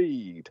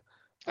 speed.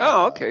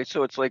 Oh, okay.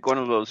 So it's like one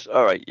of those.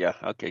 All right, yeah,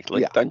 okay,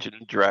 like Dungeon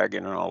and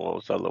Dragon and all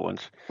those other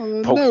ones.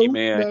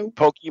 Pokemon. No.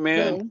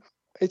 Pokemon. No.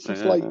 It's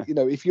just like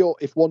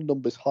if one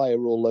number's higher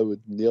or lower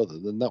than the other,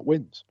 then that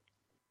wins.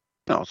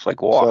 No, it's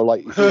like war. So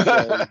like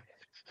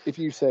if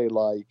you say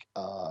like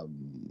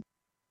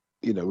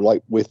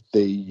like with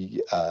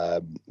the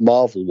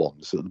Marvel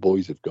ones that the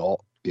boys have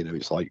got,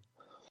 it's like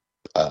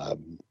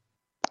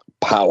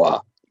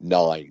power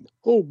 9.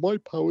 Oh, my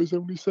power's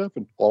only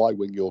 7. Well, I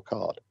win your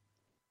card.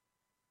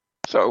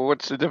 So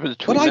what's the difference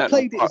between that? But I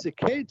played it as a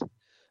kid.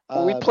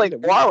 Well, we played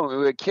WoW when we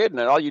were a kid,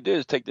 and all you did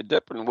is take the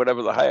dip, and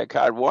whatever the higher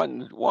card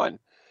won.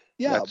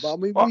 Yeah, but I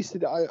mean, we used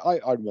to.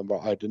 I remember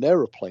I had an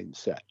aeroplane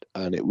set,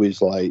 and it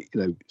was like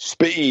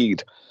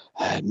speed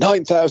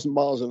 9,000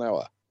 miles an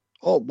hour.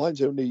 Oh,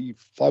 mine's only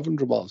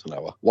 500 miles an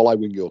hour. Well, I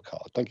win your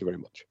card. Thank you very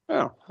much.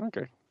 Oh,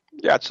 okay.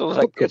 Yeah, so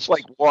it's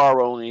like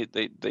war, only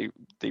they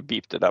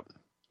beefed it up.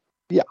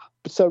 Yeah,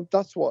 but so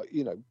that's what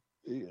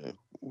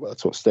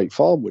that's what State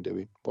Farm were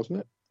doing,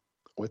 wasn't it?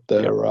 With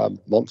their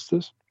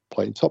monsters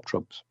playing top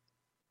trumps.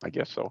 I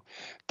guess so.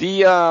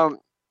 The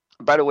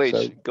by the way,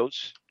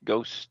 Ghost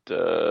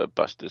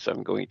Busters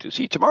I'm going to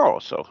see tomorrow,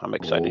 so I'm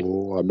excited.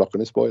 Oh, I'm not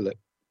going to spoil it.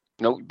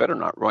 No, you better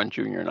not. Ron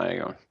Jr. and I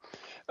are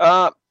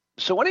going.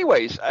 So,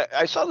 anyways,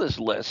 I saw this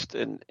list,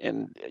 and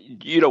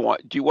you don't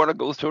want. Do you want to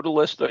go through the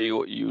list, or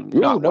you?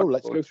 No,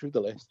 let's go through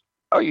the list.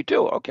 Oh, you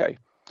do? Okay.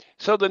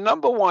 So the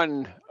number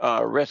one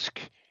risk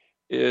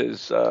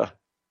is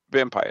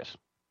vampires.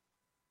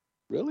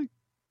 Really?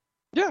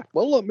 Yeah.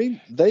 Well, I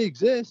mean, they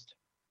exist.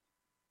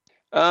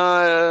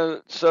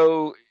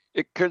 So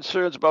it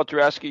concerns about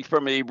you're asking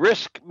from a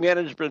risk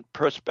management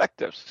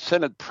perspective,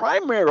 centered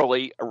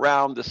primarily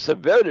around the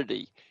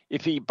severity.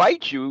 If he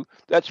bites you,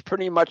 that's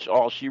pretty much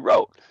all she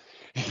wrote.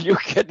 You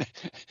can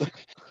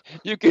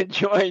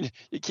join.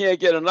 You can't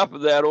get enough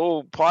of that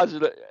old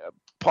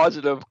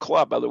positive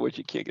club. In other words,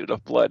 you can't get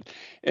enough blood.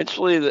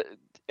 Instantly,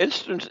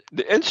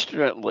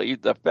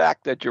 the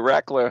fact that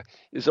Dracula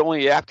is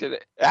only active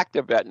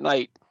at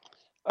night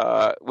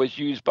was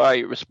used by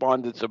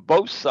respondents of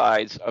both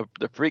sides of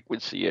the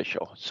frequency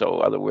issue. So,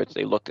 in other words,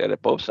 they looked at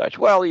it both sides.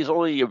 Well, he's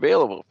only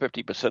available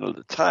 50% of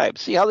the time.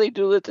 See how they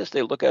do this?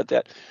 They look at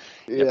that.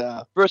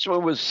 Yeah. First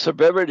one was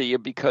severity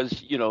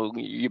because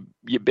you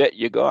bet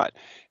you got,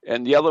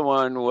 and the other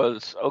one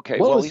was okay.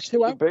 Well, there's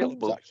two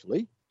outcomes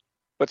actually.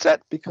 What's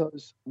that?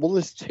 Because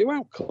there's two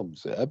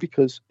outcomes there.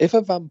 Because if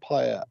a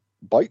vampire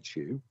bites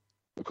you,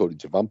 according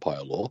to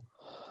vampire law.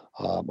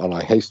 And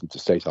I hasten to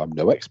state I'm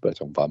no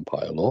expert on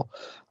vampire law,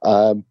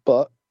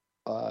 but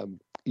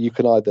you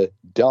can either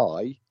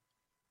die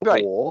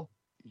or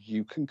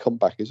you can come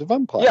back as a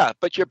vampire. Yeah,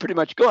 but you're pretty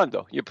much gone,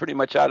 though. You're pretty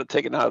much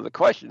taken out of the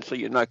question, so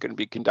you're not going to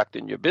be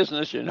conducting your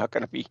business. You're not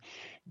going to be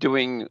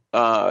doing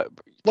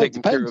it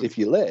depends. If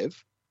you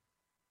live,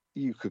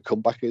 you could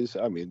come back as,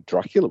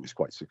 Dracula was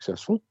quite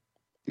successful.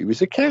 He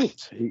was a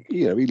count.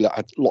 He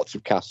had lots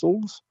of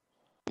castles.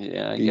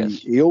 Yeah, I guess.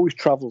 He always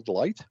travelled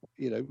light.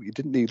 He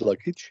didn't need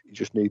luggage. He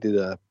just needed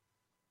a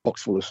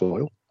box full of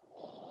soil.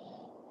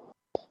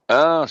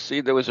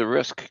 See, there was a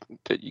risk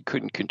that you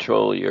couldn't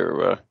control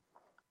your...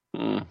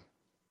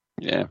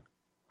 Yeah.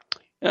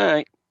 All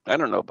right. I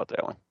don't know about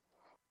that one.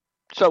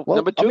 So,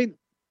 number 2.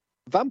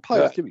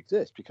 Vampires do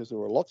exist because there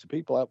are lots of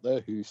people out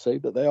there who say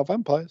that they are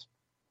vampires.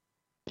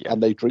 Yeah.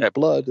 And they drink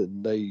blood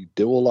and they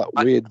do all that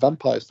weird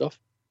vampire stuff.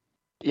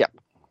 Yeah.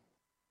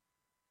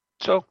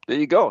 So there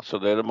you go. So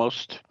they're the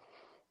most,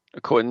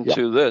 according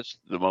to this,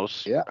 the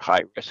most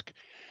high risk.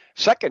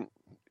 Second,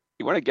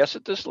 you want to guess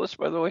at this list,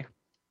 by the way?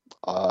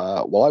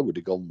 Well, I would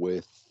have gone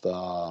with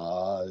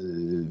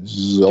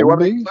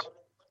zombies.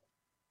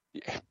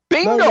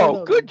 Bingo!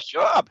 No. Good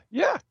job.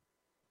 Yeah.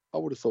 I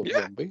would have thought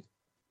zombie.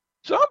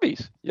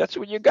 Zombies. That's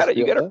what you got it.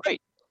 You got it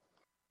right.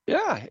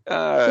 Yeah.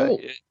 Cool.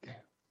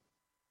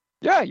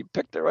 Yeah, you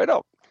picked it right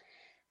up.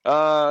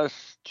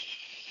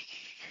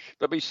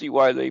 Let me see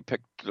why they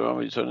picked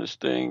zombies on this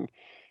thing.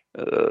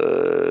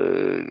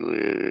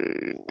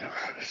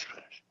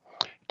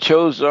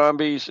 Chose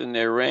zombies in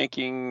their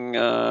ranking.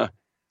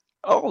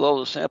 Although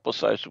the sample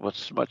size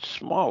was much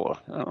smaller,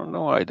 I don't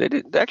know why they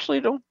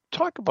don't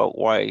talk about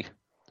why.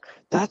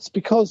 That's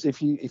because if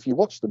you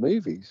watch the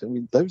movies,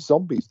 those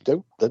zombies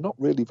they're not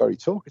really very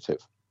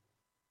talkative.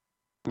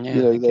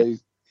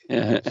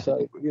 Yeah,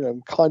 so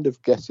I'm kind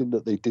of guessing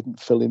that they didn't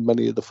fill in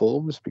many of the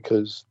forms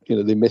because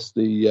they missed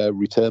the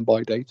return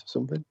by date or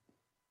something.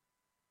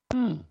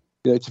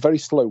 It's a very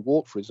slow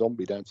walk for a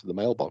zombie down to the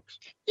mailbox.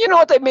 You know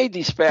what? They made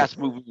these fast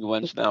moving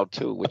ones now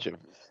too, which are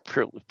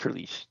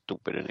pretty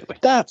stupid anyway.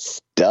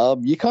 That's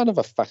dumb. You can't have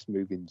a fast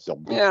moving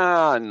zombie.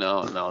 Yeah,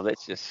 no,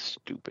 that's just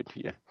stupid.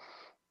 Yeah,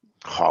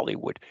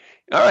 Hollywood.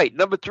 All right,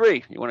 number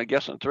 3. You want to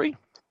guess on 3?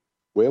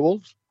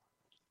 Werewolves.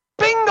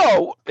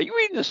 Bingo! Are you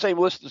reading the same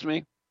list as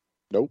me?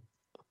 Nope.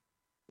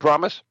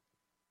 Promise?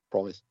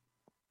 Promise.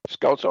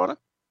 Scouts honor?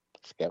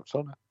 Scouts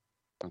honor.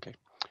 Okay.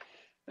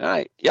 All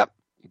right. Yep.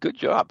 Good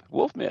job.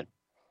 Wolfman.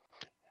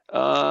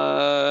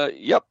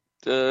 Yep.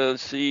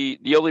 See,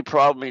 the only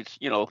problem is,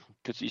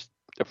 because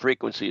the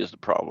frequency is the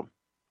problem.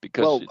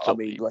 Because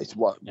it's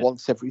what,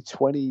 once every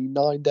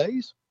 29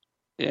 days?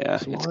 Yeah,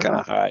 it's kind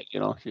of high,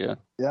 yeah.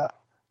 Yeah.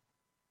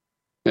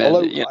 And,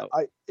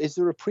 although, is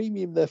there a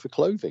premium there for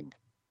clothing?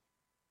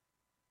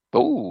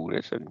 Oh,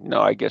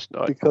 no, I guess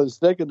not. Because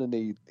they're going to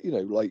need,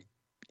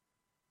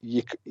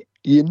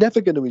 you're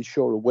never going to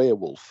insure a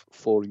werewolf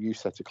for a new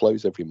set of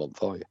clothes every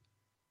month, are you?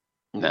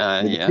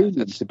 Nah, the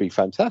premiums would be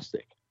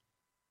fantastic.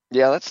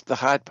 Yeah, that's the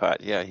hard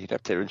part. Yeah, you'd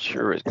have to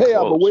insure it. Hey,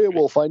 I'm a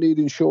werewolf. I need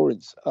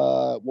insurance.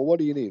 Well, what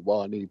do you need?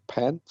 Well, I need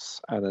pants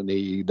and I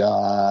need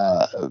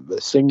a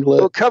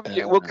singlet. We'll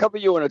cover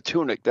you in a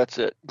tunic. That's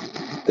it.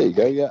 There you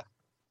go. Yeah.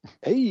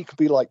 Hey, you could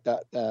be like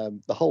that.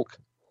 The Hulk.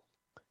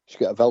 You should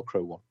get a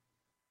Velcro one.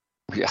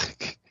 Yeah.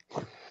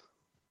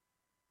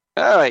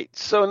 All right.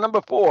 So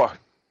number 4.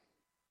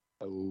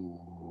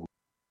 Oh.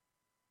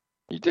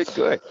 You did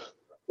good.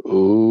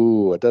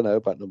 Oh, I don't know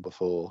about number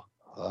 4.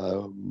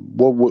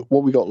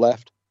 What we got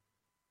left?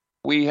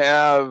 We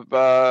have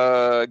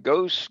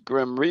Ghosts,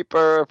 Grim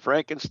Reaper,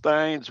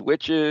 Frankenstein's,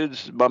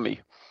 Witches, Mummy.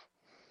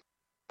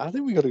 I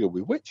think we got to go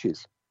with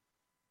Witches.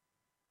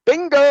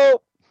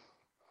 Bingo!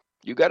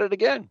 You got it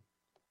again.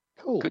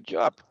 Cool. Good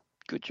job.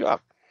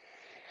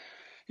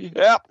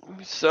 Yeah.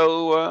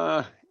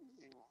 So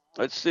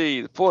let's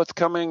see. The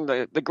forthcoming,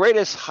 the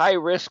greatest high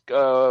risk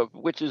of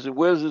witches and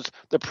wizards.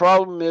 The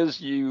problem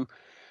is you.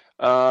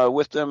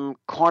 With them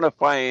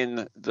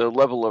quantifying the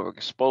level of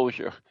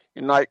exposure,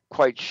 you're not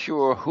quite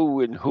sure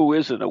who and who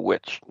isn't a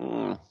witch.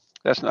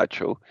 That's not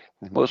true.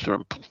 Most of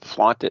them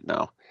flaunt it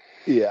now.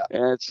 Yeah.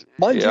 And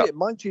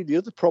mind you, the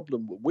other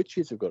problem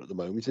witches have got at the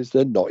moment is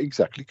they're not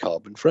exactly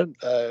carbon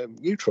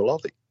neutral, are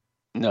they?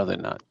 No, they're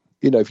not.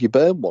 If you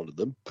burn one of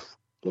them,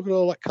 look at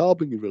all that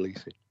carbon you're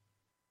releasing.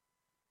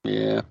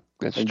 Yeah,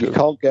 that's and true. You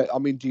can't get. I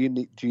mean, do you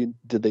need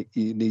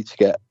to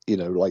get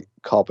like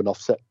carbon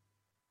offset?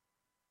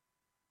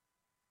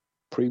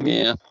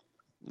 Premium.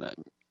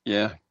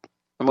 Yeah.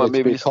 Well,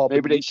 maybe they sell them.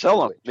 Maybe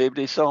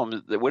they sell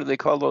them. What do they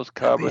call those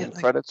carbon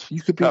credits?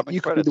 You could be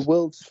the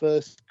world's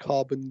first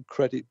carbon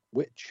credit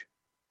witch.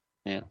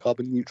 Yeah.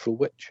 Carbon neutral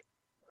witch.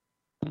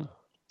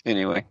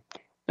 Anyway,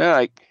 all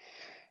right.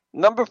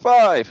 Number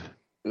 5.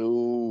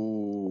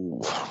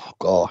 Oh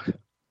God,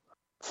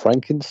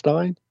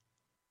 Frankenstein.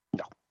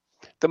 No,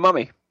 The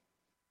Mummy.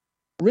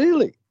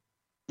 Really?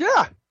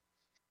 Yeah.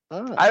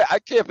 I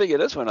can't figure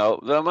this one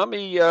out. The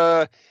Mummy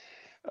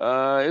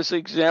is an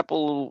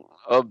example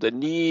of the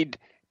need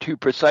to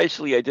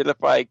precisely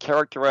identify,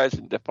 characterize,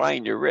 and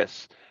define your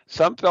risks.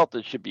 Some felt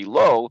it should be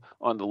low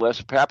on the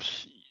list,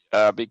 perhaps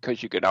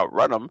because you can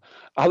outrun him.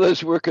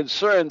 Others were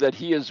concerned that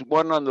he is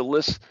one on the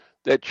list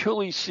that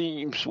truly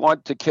seems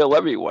want to kill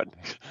everyone.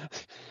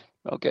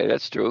 Okay,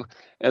 that's true.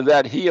 And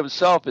that he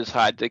himself is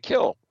hard to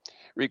kill,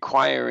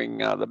 requiring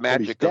the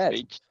magic of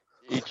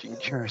aging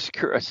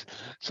curse.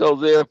 So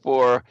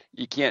therefore,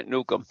 you can't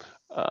nuke him.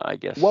 I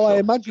guess. Well, I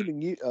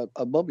imagine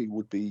a mummy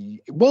would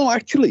be. Well,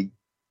 actually,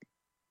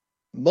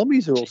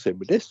 mummies are also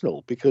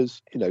medicinal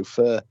because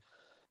for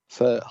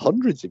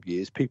hundreds of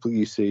years, people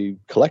used to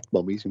collect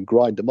mummies and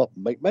grind them up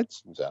and make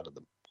medicines out of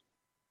them.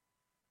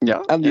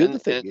 Yeah. And the other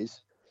thing,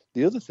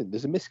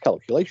 there's a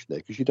miscalculation there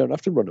because you don't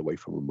have to run away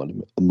from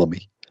a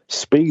mummy.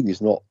 Speed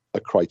is not a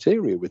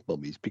criteria with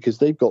mummies because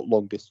they've got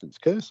long distance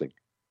cursing.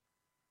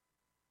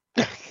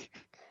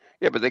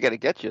 Yeah, but they got to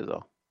get you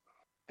though.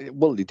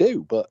 Well, they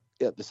do, but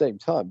at the same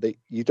time,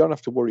 you don't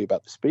have to worry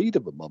about the speed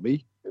of a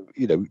mummy.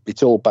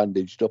 It's all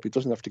bandaged up. It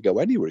doesn't have to go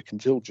anywhere. It can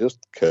still just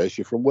curse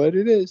you from where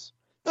it is.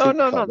 No.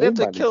 They have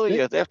to kill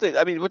you. They have to.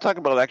 I mean, we're talking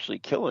about actually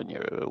killing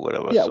you or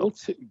whatever. Yeah, well,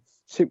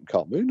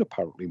 Tutankhamun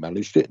apparently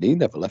managed it, and he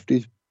never left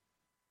his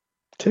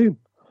tomb.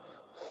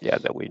 Yeah,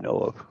 that we know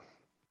of.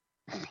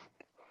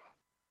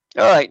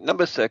 All right,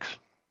 number 6.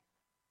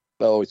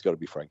 Oh, it's got to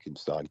be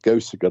Frankenstein.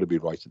 Ghosts have got to be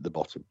right at the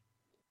bottom.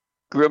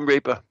 Grim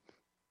Reaper.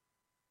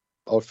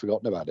 Oh, I've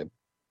forgotten about him.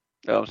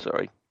 Oh, I'm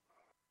sorry.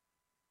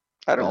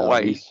 I don't know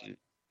why he's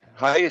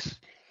highest.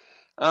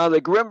 The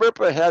Grim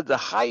Reaper had the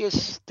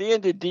highest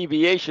standard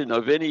deviation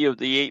of any of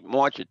the 8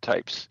 monster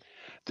types.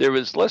 There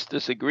is less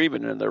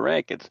disagreement in the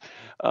rankings.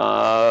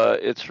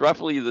 It's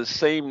roughly the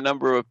same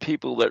number of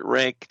people that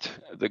ranked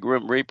the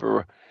Grim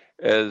Reaper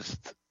as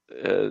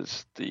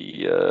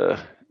the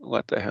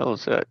what the hell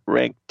is that?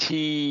 Ranked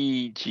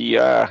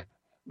TGR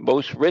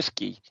most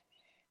risky.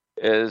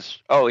 He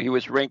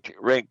was ranked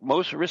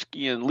most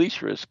risky and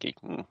least risky.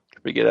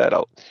 Figure that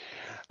out.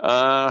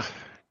 Wow.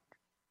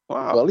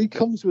 Well, he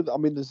comes with. I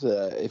mean,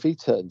 if he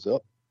turns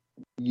up,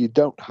 you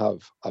don't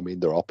have. I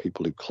mean, there are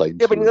people who claim.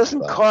 Yeah, but he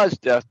doesn't cause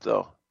death,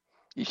 though.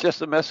 He's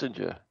just a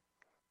messenger.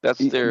 That's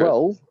their.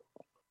 Well,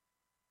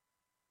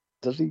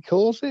 does he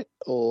cause it,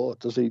 or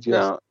does he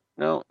just?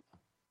 No.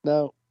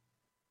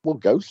 Well,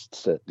 ghosts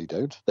certainly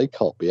don't. They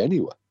can't be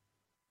anywhere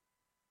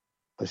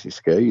unless he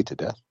scare you to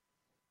death.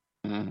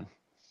 Mm.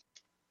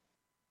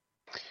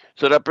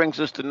 So that brings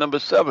us to number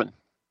 7.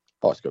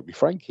 Oh, it's got to be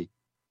Frankie.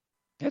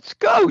 It's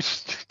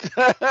Ghost.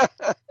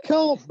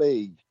 Can't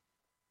be.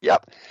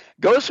 Yep.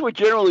 Ghosts were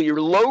generally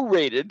low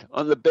rated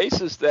on the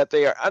basis that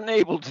they are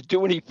unable to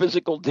do any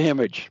physical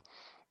damage.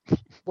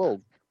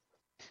 Well,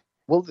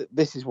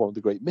 this is one of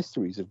the great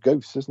mysteries of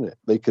ghosts, isn't it?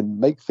 They can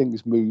make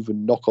things move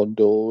and knock on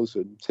doors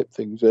and tip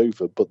things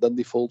over, but then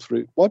they fall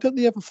through. Why don't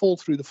they ever fall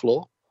through the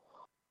floor?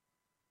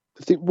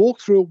 If they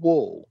walk through a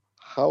wall,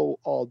 how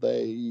are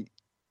they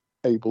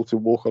able to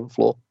walk on the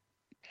floor?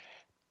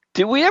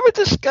 Did we ever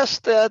discuss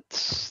that?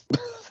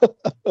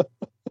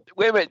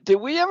 Wait a minute. Did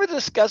we ever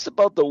discuss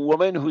about the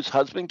woman whose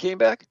husband came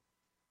back?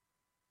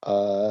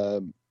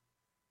 I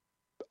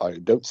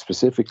don't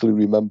specifically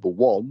remember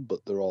one,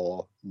 but there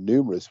are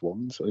numerous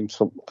ones. I mean,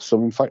 some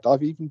in fact,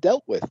 I've even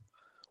dealt with.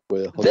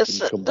 Where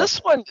This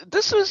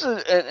was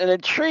an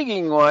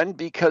intriguing one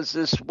because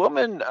this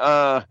woman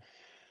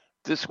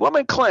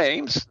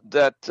claims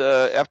that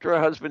after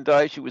her husband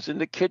died, she was in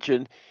the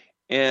kitchen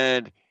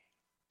and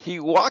he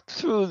walked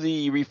through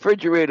the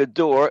refrigerator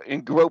door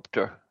and groped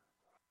her.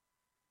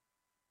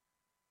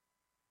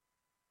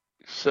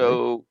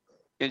 So,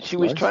 and she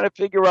was trying to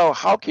figure out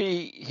how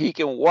he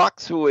can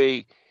walk through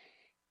a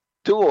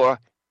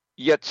door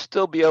yet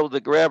still be able to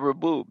grab her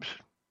boobs.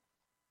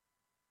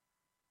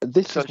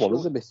 This is one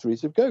of the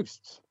mysteries of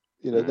ghosts.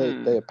 You know,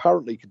 they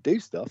apparently could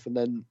do stuff, and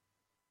then,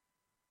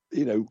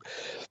 you know,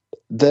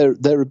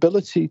 their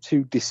ability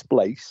to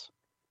displace,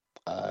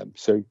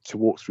 so to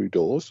walk through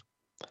doors,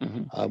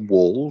 and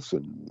walls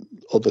and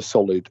other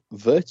solid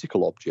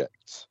vertical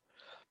objects,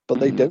 but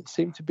they don't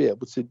seem to be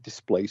able to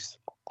displace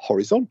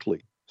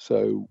horizontally.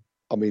 So,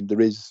 I mean, there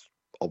is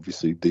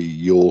obviously the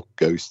York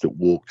ghost that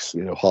walks,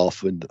 you know,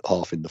 half in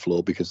the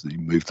floor because they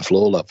move the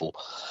floor level.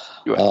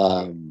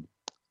 Right.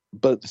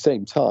 But at the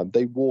same time,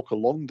 they walk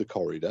along the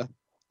corridor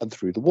and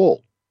through the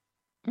wall.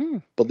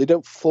 But they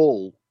don't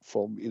fall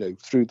from, you know,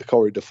 through the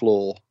corridor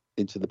floor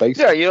into the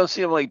basement. Yeah, you don't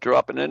see them like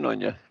dropping in on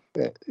you.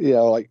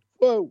 Yeah, like,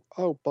 whoa,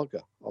 oh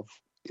bugger!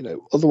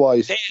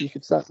 Otherwise you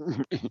could start.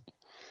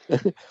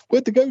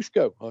 Where'd the ghost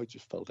go? Oh, I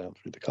just fell down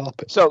through the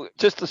carpet. So,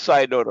 just a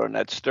side note on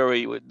that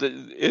story: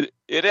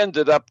 it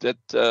ended up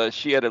that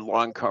she had a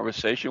long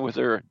conversation with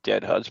her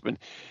dead husband,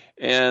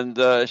 and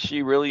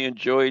she really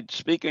enjoyed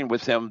speaking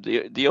with him.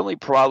 The only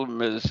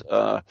problem is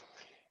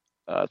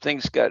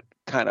things got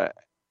kind of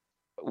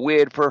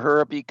weird for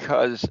her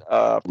because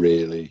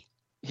really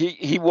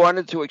he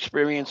wanted to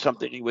experience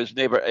something he was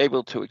never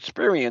able to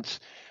experience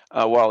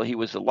while he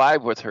was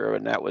alive with her,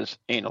 and that was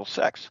anal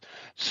sex.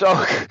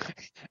 So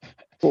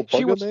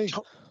she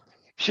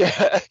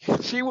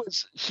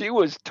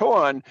was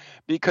torn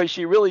because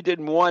she really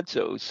didn't want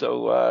to.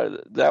 So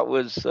that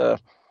was a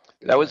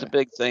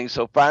big thing.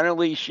 So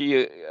finally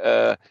she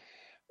had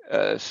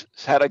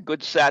a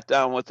good sat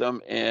down with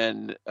him,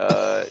 and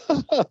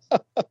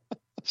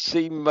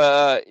she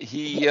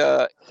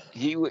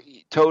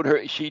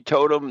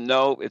told him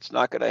no, it's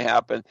not going to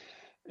happen.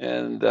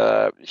 And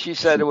she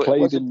said she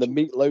played in the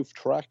Meatloaf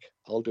track.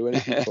 I'll do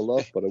anything for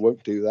love, but I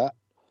won't do that.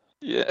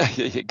 Yeah,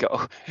 there you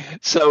go.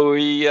 So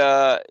he,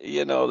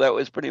 that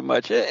was pretty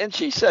much it. And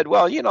she said,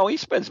 well, he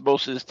spends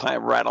most of his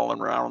time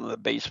rattling around in the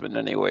basement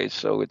anyway.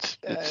 So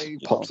he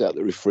pops out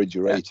the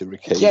refrigerator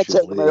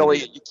occasionally.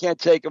 You can't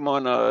take him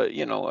on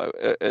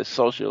a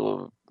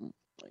social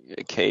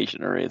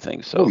occasion or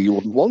anything. So you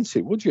wouldn't want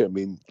to, would you? I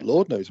mean,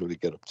 Lord knows what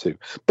he'd get up to.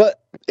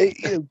 But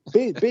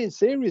being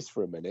serious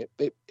for a minute,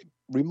 it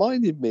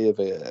reminded me of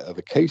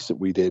a case that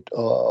we did.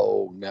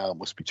 Oh, now it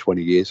must be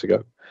 20 years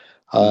ago.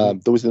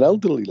 There was an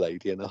elderly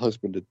lady, and her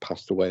husband had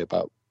passed away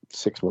about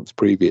 6 months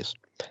previous,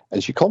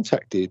 and she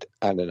contacted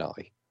Anne and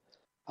I,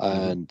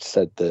 and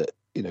said that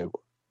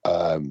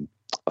her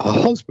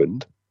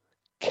husband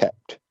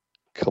kept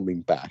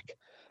coming back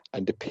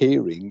and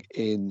appearing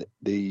in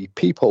the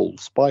peephole,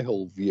 spy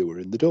hole viewer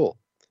in the door.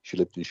 She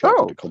lived in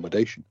sheltered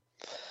accommodation,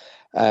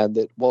 and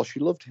that while she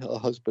loved her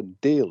husband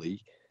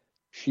dearly,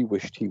 she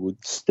wished he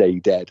would stay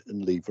dead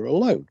and leave her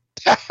alone.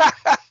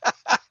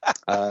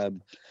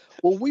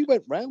 Well, we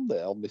went round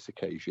there on this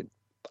occasion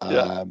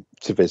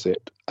to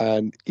visit.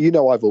 And,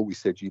 I've always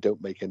said you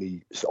don't make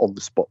any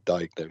on-the-spot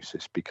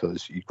diagnosis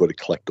because you've got to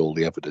collect all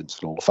the evidence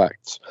and all the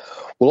facts.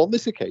 Well, on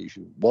this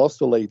occasion, whilst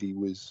the lady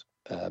was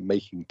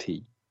making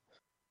tea,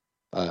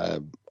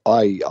 I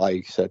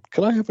said,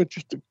 can I have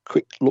just a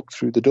quick look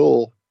through the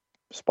door,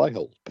 spy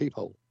hole,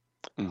 peephole?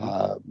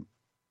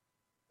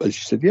 And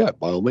she said, yeah,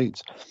 by all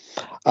means.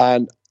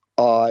 And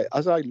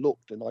as I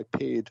looked and I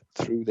peered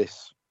through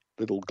this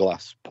little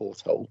glass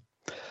porthole,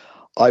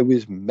 I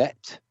was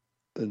met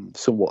and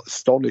somewhat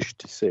astonished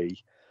to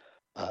see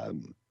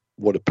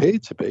what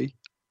appeared to be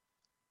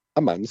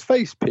a man's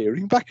face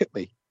peering back at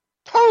me.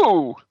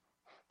 Oh!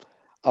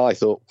 I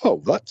thought,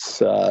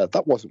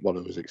 that wasn't what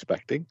I was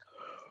expecting.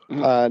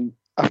 And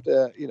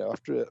after you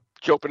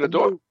open the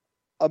door?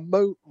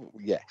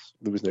 Yes,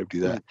 there was nobody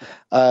there.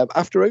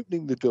 After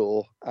opening the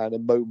door and a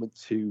moment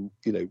to,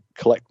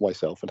 collect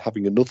myself and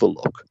having another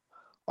look,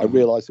 I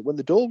realised that when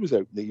the door was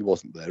open, he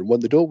wasn't there. And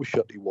when the door was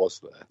shut, he was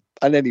there.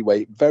 And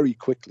anyway, very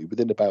quickly,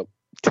 within about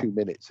 2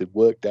 minutes had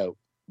worked out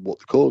what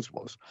the cause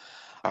was.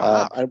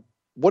 And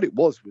what it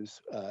was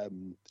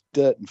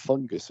dirt and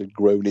fungus had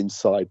grown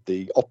inside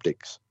the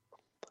optics.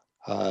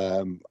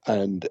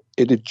 And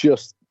it had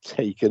just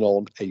taken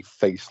on a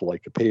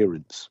face-like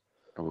appearance.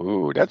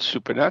 Ooh, that's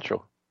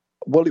supernatural.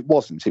 Well, it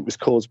wasn't. It was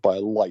caused by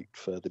a light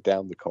further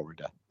down the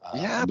corridor.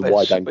 Yeah, the but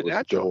wide it's angle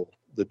supernatural.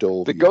 The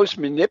door. The ghost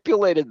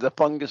manipulated the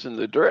fungus and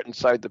the dirt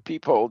inside the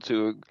peephole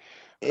to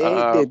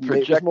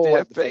project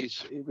their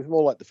face. It was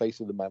more like the face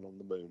of the man in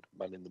the moon.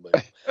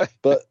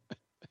 but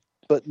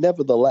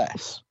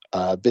nevertheless,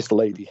 this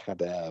lady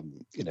had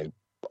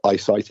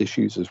eyesight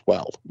issues as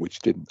well, which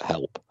didn't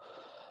help.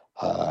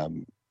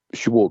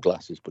 She wore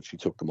glasses, but she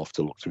took them off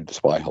to look through the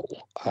spy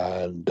hole.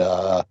 And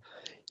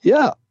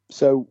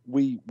so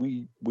we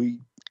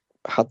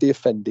had the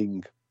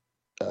offending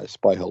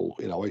spy hole.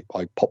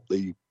 I popped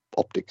the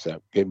optics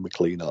out, gave him a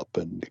clean up,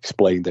 and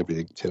explained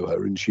everything to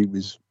her. And she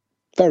was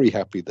very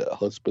happy that her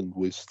husband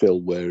was still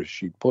where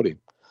she'd put him.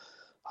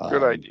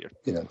 Good idea.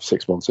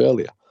 6 months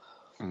earlier.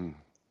 Mm.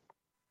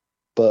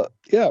 But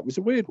yeah, it was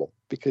a weird one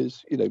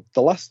because,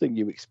 the last thing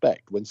you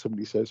expect when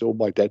somebody says, "Oh,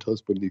 my dead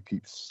husband who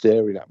keeps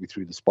staring at me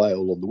through the spy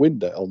hole on the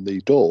window, on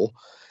the door,"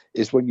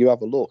 is when you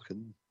have a look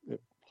and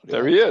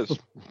there he is.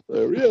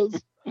 There he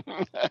is.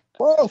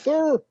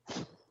 Martha.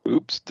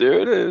 Oops, there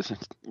it is.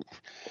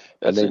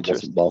 That's name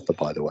interesting. Wasn't Martha,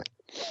 by the way.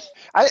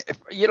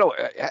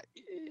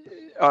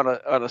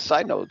 On a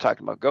side note,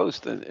 talking about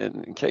ghosts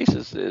in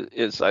cases,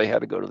 is I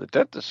had to go to the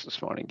dentist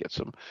this morning, get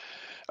some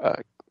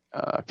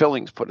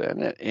fillings put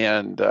in it.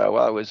 And while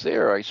I was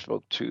there, I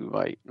spoke to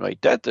my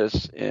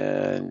dentist,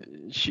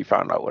 and she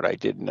found out what I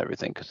did and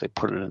everything because they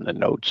put it in the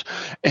notes.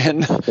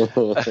 And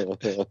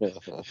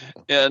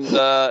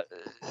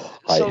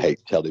I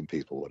hate telling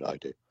people what I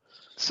do.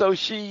 So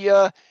she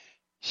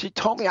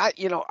told me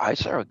I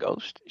saw a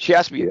ghost. She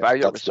asked me if I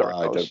ever saw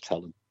a ghost. I don't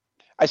tell them.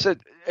 I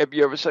said, "Have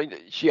you ever seen?"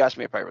 She asked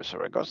me if I ever saw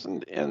a ghost,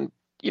 and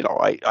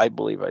I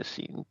believe I've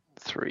seen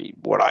 3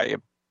 what I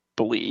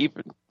believe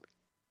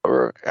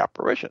or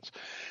apparitions,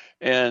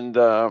 and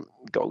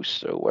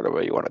ghosts or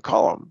whatever you want to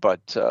call them.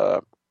 But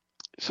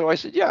so I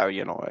said, "Yeah,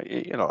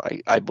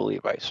 I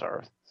believe I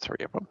saw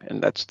 3 of them,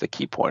 and that's the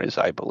key point is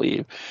I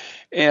believe."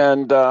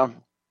 And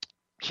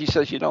she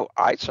says,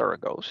 "I saw a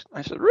ghost."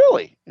 I said,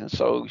 "Really?" And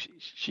so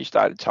she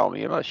started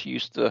telling me, she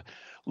used to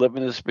live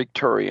in this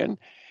Victorian.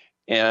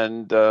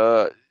 And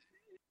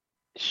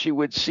she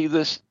would see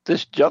this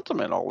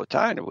gentleman all the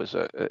time. It was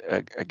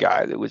a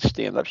guy that would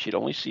stand up. She'd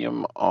only see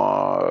him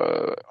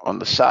on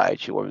the side.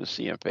 She wouldn't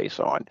see him face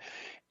on.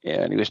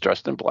 And he was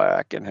dressed in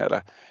black and had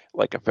a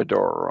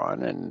fedora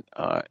on and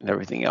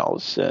everything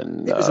else.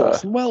 And it was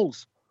Orson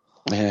Welles.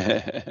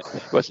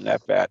 Wasn't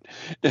that bad?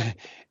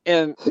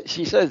 And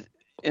she said,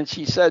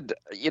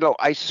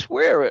 I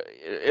swear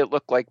it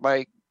looked like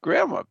my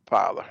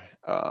grandfather.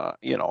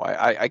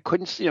 I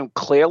couldn't see him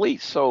clearly,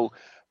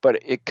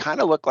 but it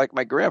kind of looked like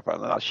my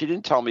grandfather. Now, she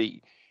didn't tell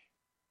me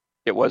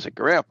it was a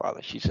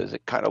grandfather. She says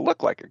it kind of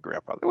looked like a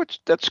grandfather,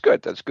 which that's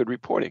good. That's good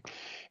reporting.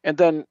 And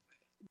then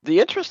the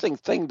interesting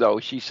thing, though,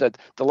 she said,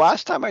 the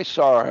last time I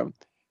saw him,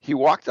 he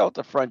walked out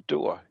the front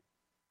door,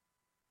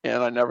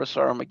 and I never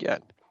saw him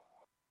again.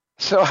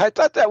 So I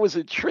thought that was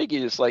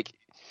intriguing. It's like,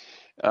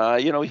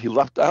 he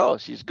left the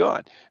house. He's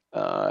gone.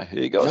 Here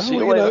you go. See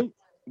you later.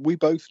 We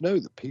both know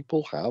that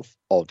people have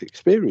odd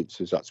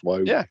experiences. That's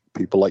why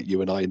people like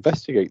you and I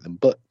investigate them.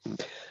 But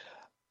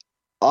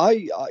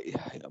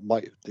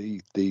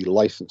the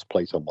license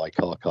plate on my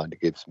car kind of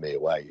gives me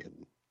away.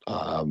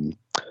 And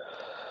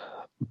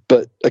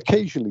but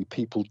occasionally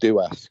people do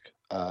ask,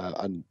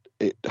 and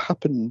it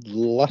happened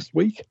last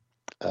week.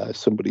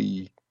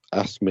 Somebody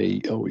asked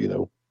me,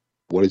 "Oh,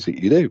 what is it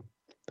you do?"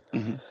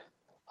 Mm-hmm.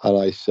 And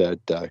I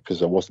said,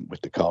 because I wasn't with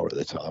the car at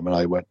the time, and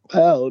I went,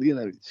 "Well,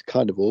 it's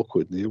kind of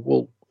awkward." And he said,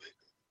 "Well,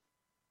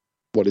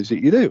 what is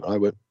it you do?" And I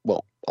went,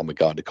 "Well, I'm a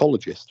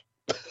gynecologist."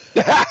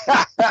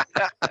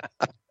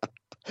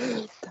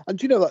 And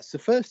that's the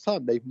first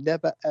time they've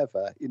never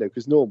ever,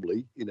 because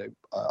normally,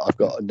 I've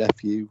got a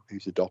nephew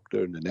who's a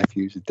doctor and a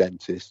nephew who's a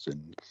dentist,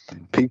 and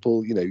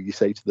people, you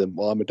say to them,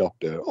 "Well, I'm a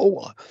doctor."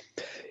 "Oh,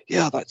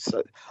 yeah, that's.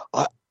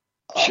 I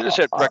should have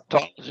said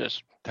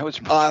rectologist. That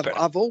was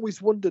I've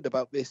always wondered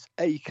about this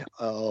ache.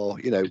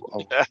 I've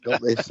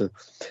got this."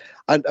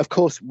 And of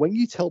course, when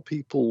you tell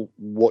people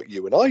what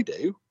you and I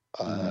do,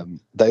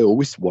 they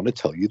always want to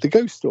tell you the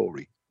ghost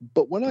story.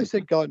 But when I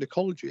said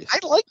gynecologist, I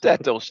like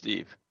that though,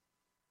 Steve.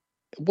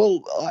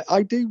 Well,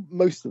 I do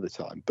most of the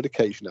time, but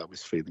occasionally I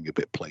was feeling a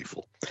bit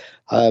playful.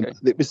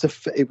 It was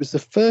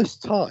the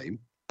first time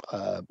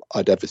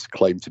I'd ever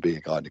claimed to be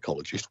a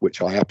gynecologist,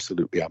 which I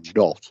absolutely am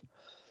not.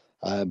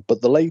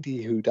 But the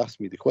lady who'd asked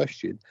me the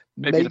question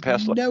made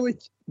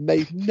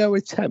no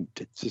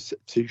attempt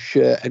to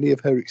share any of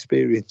her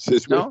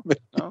experiences with me.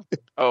 No.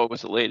 Oh, it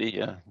was a lady,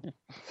 yeah.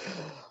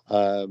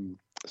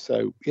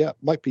 So yeah,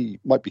 might be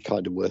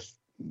kind of worth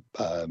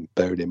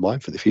bearing in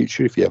mind for the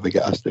future if you ever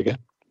get asked again.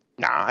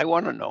 Nah, I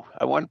want to know.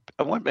 I want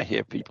to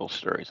hear people's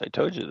stories. I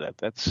told you that.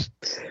 That's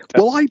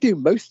well, I do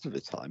most of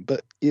the time,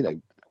 but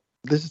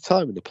there's a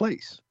time and a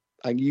place.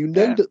 and you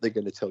know that they're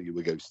going to tell you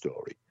a ghost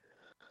story.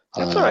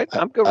 That's all right.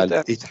 I'm good with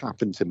that. It's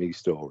happened to me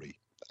story,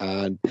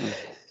 and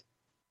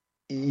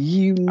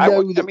you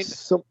know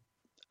some.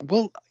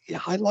 Well, yeah,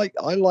 I like.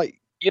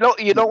 You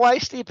know why,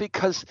 Steve?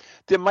 Because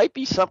there might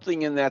be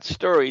something in that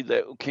story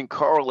that can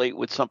correlate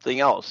with something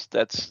else.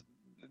 That's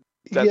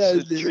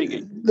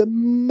intriguing. There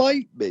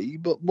might be,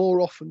 but more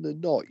often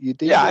than not, you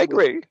do. Yeah, I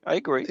agree.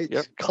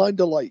 It's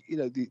kind of like,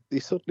 they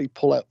suddenly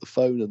pull out the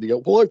phone and they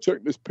go, "Well, I've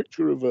taken this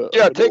picture of a."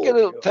 Yeah,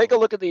 take a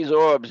look at these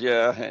orbs.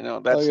 Yeah,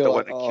 that's the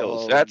one that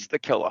kills. That's the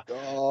killer.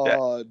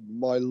 God,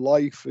 my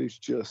life is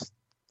just.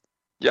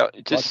 Yeah,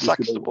 it just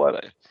sucks the blood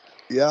out.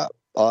 Yeah,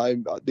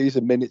 these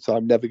are minutes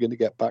I'm never going to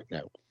get back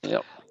now.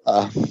 Yeah.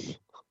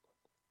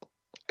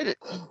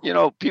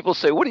 People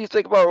say, "What do you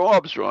think about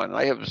orbs, Ron?"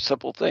 I have a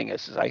simple thing. I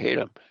says, "I hate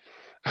them."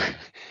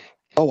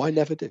 Oh, I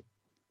never do.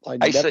 I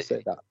never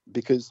say that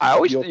because I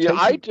always. Yeah,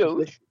 I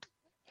do.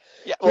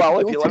 Yeah. Well,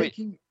 if you let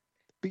me.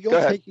 But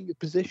you're taking a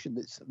position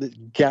that's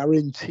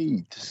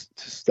guaranteed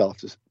to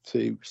start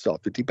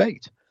the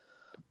debate.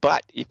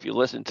 But if you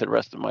listen to the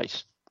rest of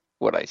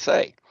what I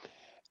say,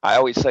 I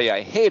always say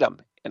I hate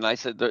them, and I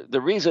said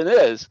the reason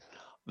is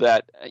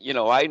that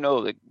I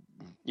know that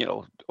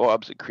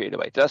orbs are created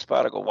by dust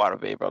particle, water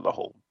vapor, the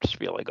whole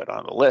spiel I got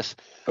on the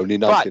list. Only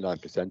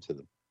 99% of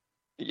them.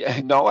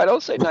 Yeah, no, I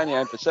don't say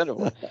 99% of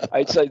them.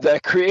 I'd say they're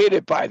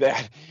created by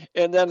that.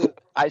 And then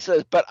I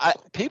said, but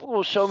people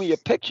will show me a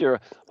picture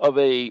of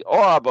a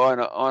orb on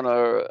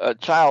a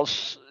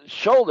child's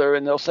shoulder,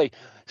 and they'll say,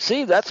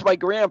 "See, that's my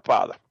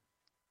grandfather."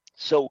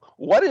 So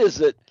what is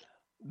it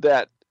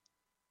that,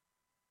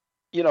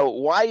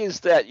 why is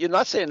that? You're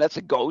not saying that's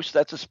a ghost,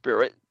 that's a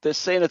spirit. They're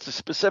saying it's a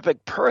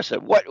specific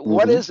person.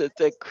 What is it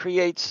that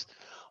creates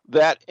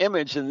that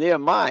image in their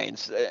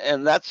minds?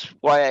 And that's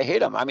why I hate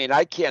them. I mean,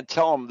 I can't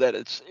tell them that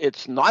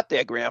it's not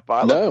their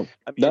grandfather. No.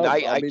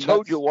 I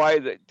told you why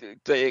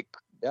they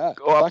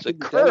orbs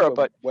occur.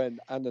 But when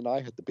Anne and I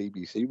had the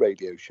BBC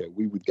radio show,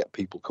 we would get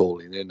people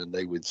calling in, and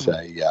they would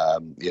say,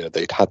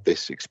 they'd had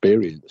this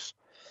experience,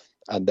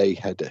 and they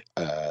had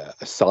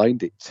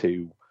assigned it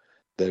to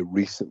their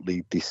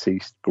recently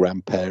deceased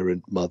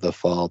grandparent, mother,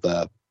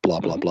 father, blah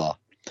blah blah.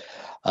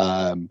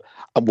 And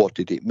what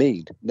did it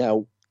mean?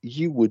 Now,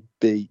 you would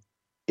be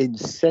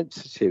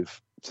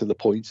insensitive to the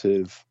point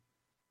of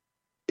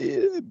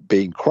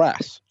being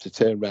crass to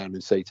turn around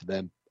and say to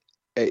them,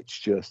 "It's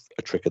just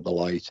a trick of the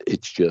light.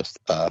 It's just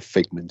a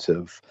figment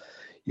of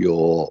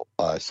your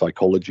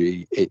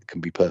psychology. It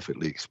can be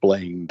perfectly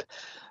explained."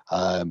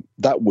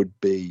 That would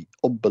be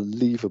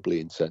unbelievably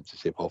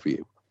insensitive of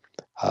you.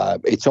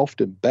 It's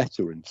often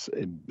better in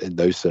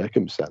those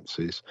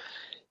circumstances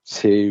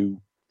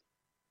to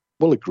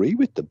agree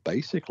with them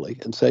basically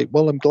and say,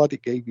 "Well, I'm glad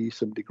it gave you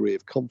some degree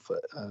of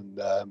comfort," and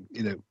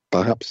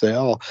perhaps they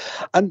are.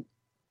 And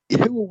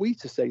who are we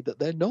to say that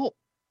they're not?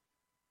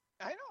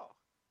 I know.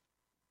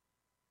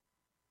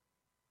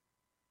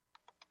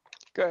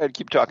 Go ahead,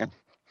 keep talking.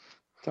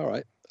 All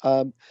right.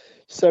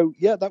 So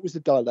yeah, that was the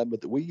dilemma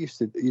that we used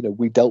to,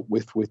 we dealt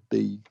with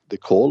the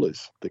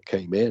callers that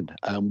came in,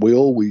 and we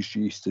always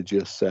used to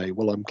just say,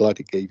 "Well, I'm glad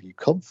it gave you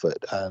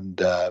comfort," and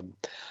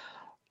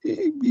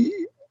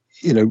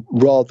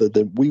rather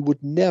than, we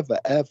would never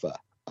ever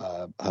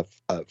have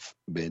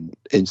been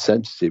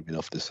insensitive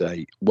enough to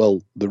say,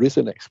 "Well, there is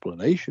an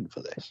explanation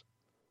for this."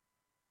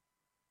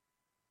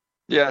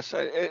 Yes,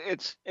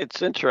 it's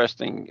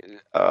interesting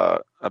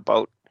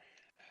about.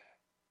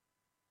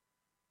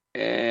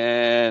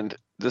 And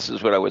this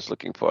is what I was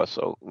looking for.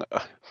 So,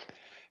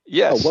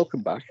 yes. Oh,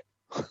 welcome back.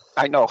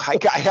 I know. I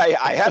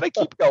had to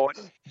keep going.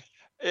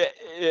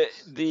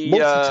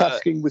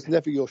 Multitasking was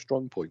never your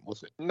strong point,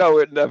 was it? No,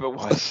 it never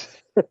was.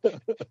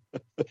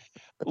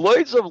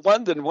 Lloyd's of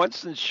London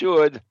once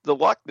insured the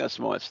Loch Ness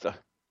Monster.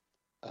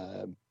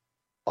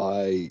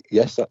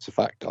 Yes, that's a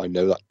fact. I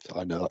know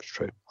that's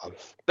true.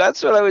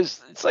 That's what I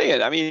was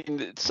saying. I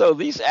mean, so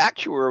these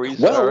actuaries.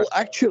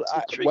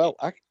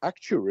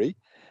 Actuary.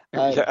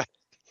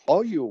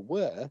 Are you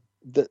aware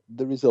that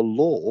there is a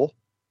law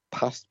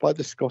passed by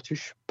the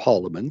Scottish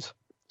Parliament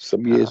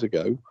some years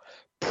ago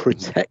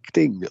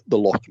protecting the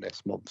Loch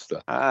Ness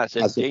Monster as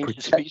a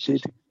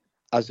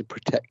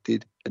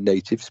protected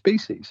native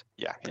species?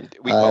 Yeah, and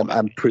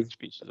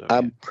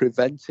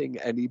preventing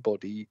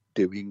anybody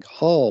doing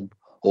harm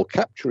or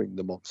capturing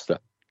the monster.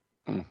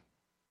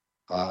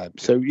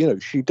 So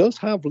she does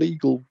have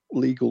legal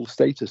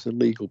status and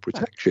legal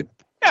protection.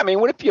 Yeah, I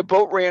mean, what if your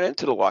boat ran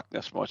into the Loch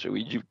Ness Monster?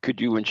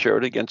 Could you insure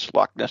it against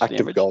Loch Ness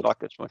damage?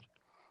 Loch Ness Monster.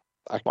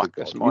 Loch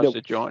Ness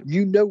Monster, John.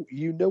 You know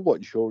what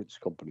insurance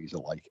companies are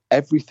like.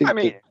 Everything. I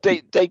mean,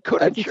 they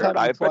could insure it.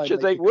 I bet you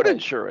they would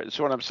insure it. That's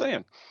what I'm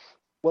saying.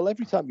 Well,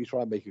 every time you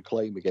try and make a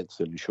claim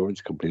against an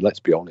insurance company, let's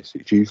be honest,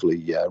 it's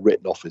usually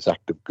written off as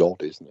act of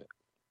God, isn't it?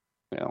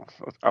 Yeah,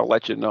 I'll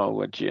let you know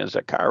when she has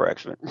that car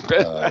accident.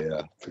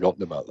 Yeah,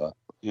 forgotten about that.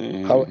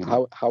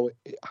 Mm-hmm.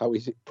 How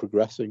is it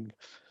progressing?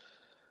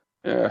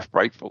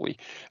 Frightfully.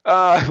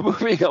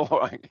 Moving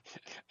along.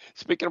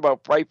 Speaking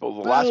about frightful,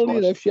 last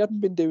one. If she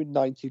hadn't been doing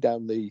 90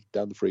 down the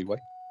freeway.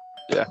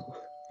 Yeah.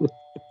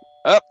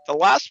 The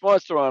last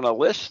monster on our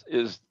list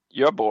is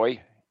your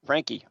boy,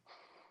 Frankie.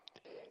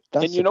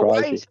 That's and you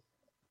surprising.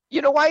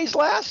 know why he's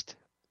last?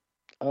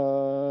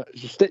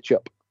 It's a stitch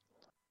up.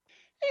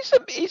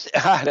 He's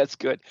that's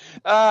good.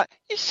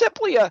 He's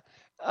simply a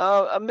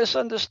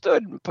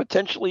misunderstood,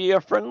 potentially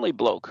a friendly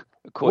bloke,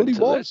 according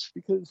to this.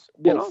 Because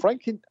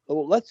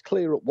let's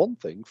clear up one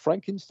thing: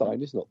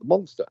 Frankenstein is not the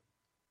monster.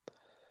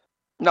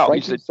 No,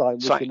 Frankenstein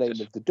was the name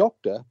of the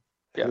doctor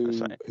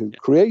who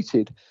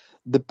created.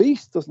 The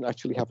beast doesn't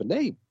actually have a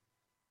name.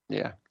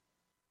 Yeah.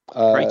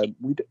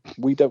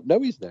 We don't know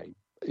his name.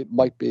 It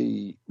might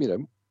be,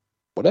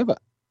 whatever.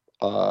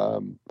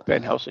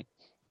 Van Helsing.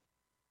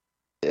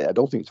 Yeah, I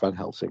don't think it's Van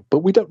Helsing, but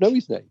we don't know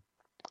his name.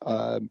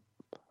 In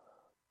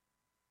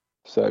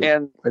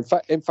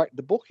fact,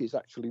 the book is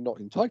actually not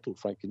entitled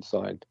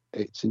Frankenstein.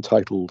 It's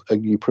entitled A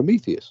New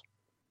Prometheus.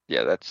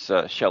 Yeah, that's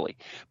Shelley.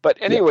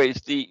 But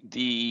anyways,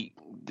 the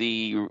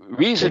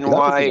reason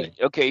why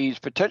he's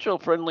potential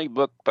friendly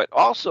book, but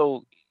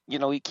also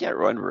he can't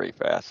run very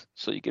fast,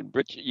 so you can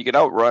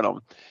outrun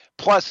him.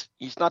 Plus,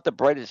 he's not the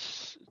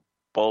brightest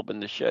bulb in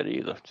the shed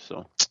either.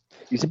 So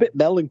he's a bit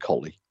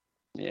melancholy.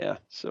 Yeah,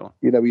 so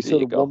he's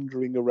sort of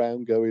wandering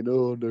around, going,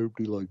 "Oh,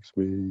 nobody likes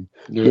me.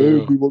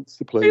 Nobody wants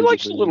to play." He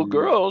likes the little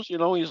girls.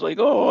 He's like,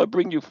 "Oh, I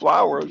bring you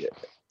flowers."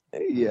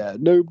 Yeah,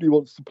 nobody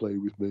wants to play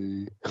with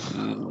me.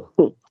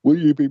 Will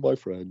you be my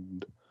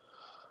friend?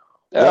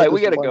 All right,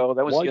 we got to go.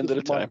 That was the end of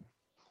the time.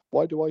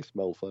 Why do I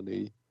smell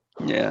funny?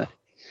 Yeah.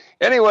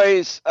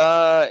 Anyways,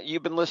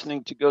 you've been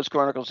listening to Ghost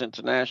Chronicles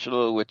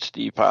International with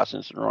Steve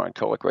Parsons and Ron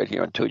Kolick right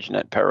here on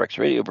TogiNet Parax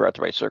Radio, brought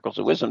to you by Circles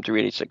of Wisdom,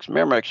 386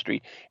 Merrimack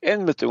Street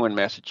in Methuen,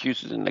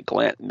 Massachusetts, and the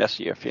Glant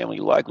Messier Family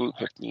Law Group,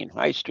 15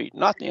 High Street,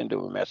 North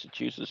Andover,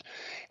 Massachusetts,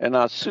 and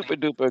our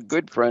super-duper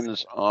good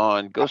friends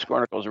on Ghost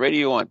Chronicles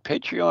Radio on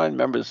Patreon,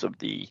 members of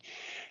the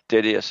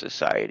Dead Air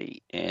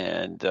Society.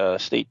 And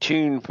stay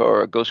tuned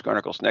for Ghost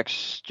Chronicles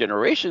Next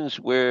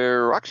Generations,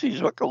 where Roxy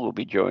Zucker will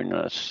be joining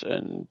us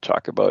and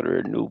talk about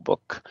her new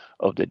book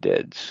of the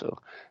dead. So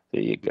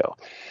there you go.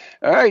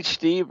 All right,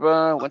 Steve,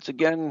 once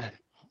again,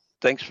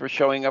 thanks for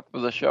showing up for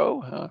the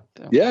show.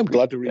 I'm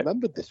glad to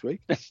remember this week.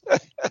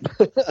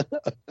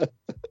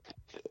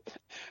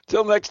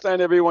 Till next time,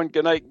 everyone,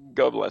 good night.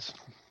 God bless.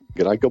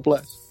 Good night. God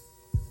bless.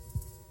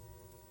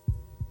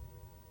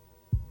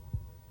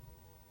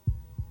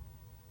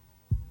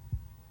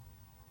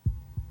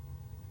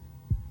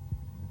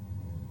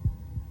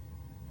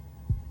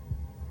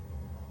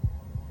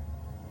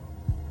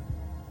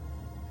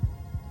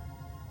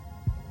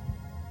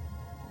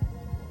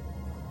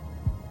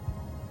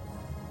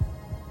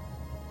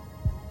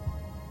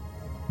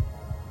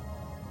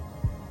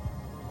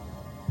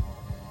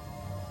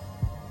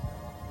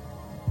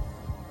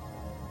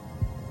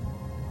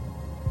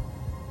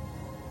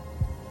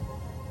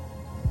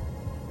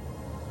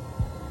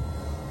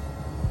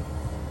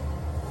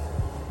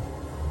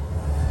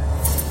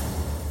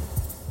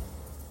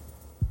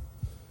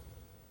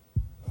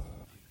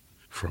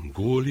 From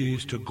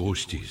ghoulies to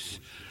ghosties,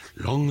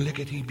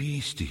 long-leggedy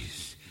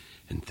beasties,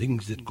 and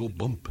things that go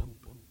bump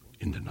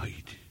in the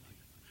night.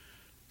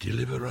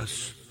 Deliver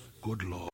us, good Lord.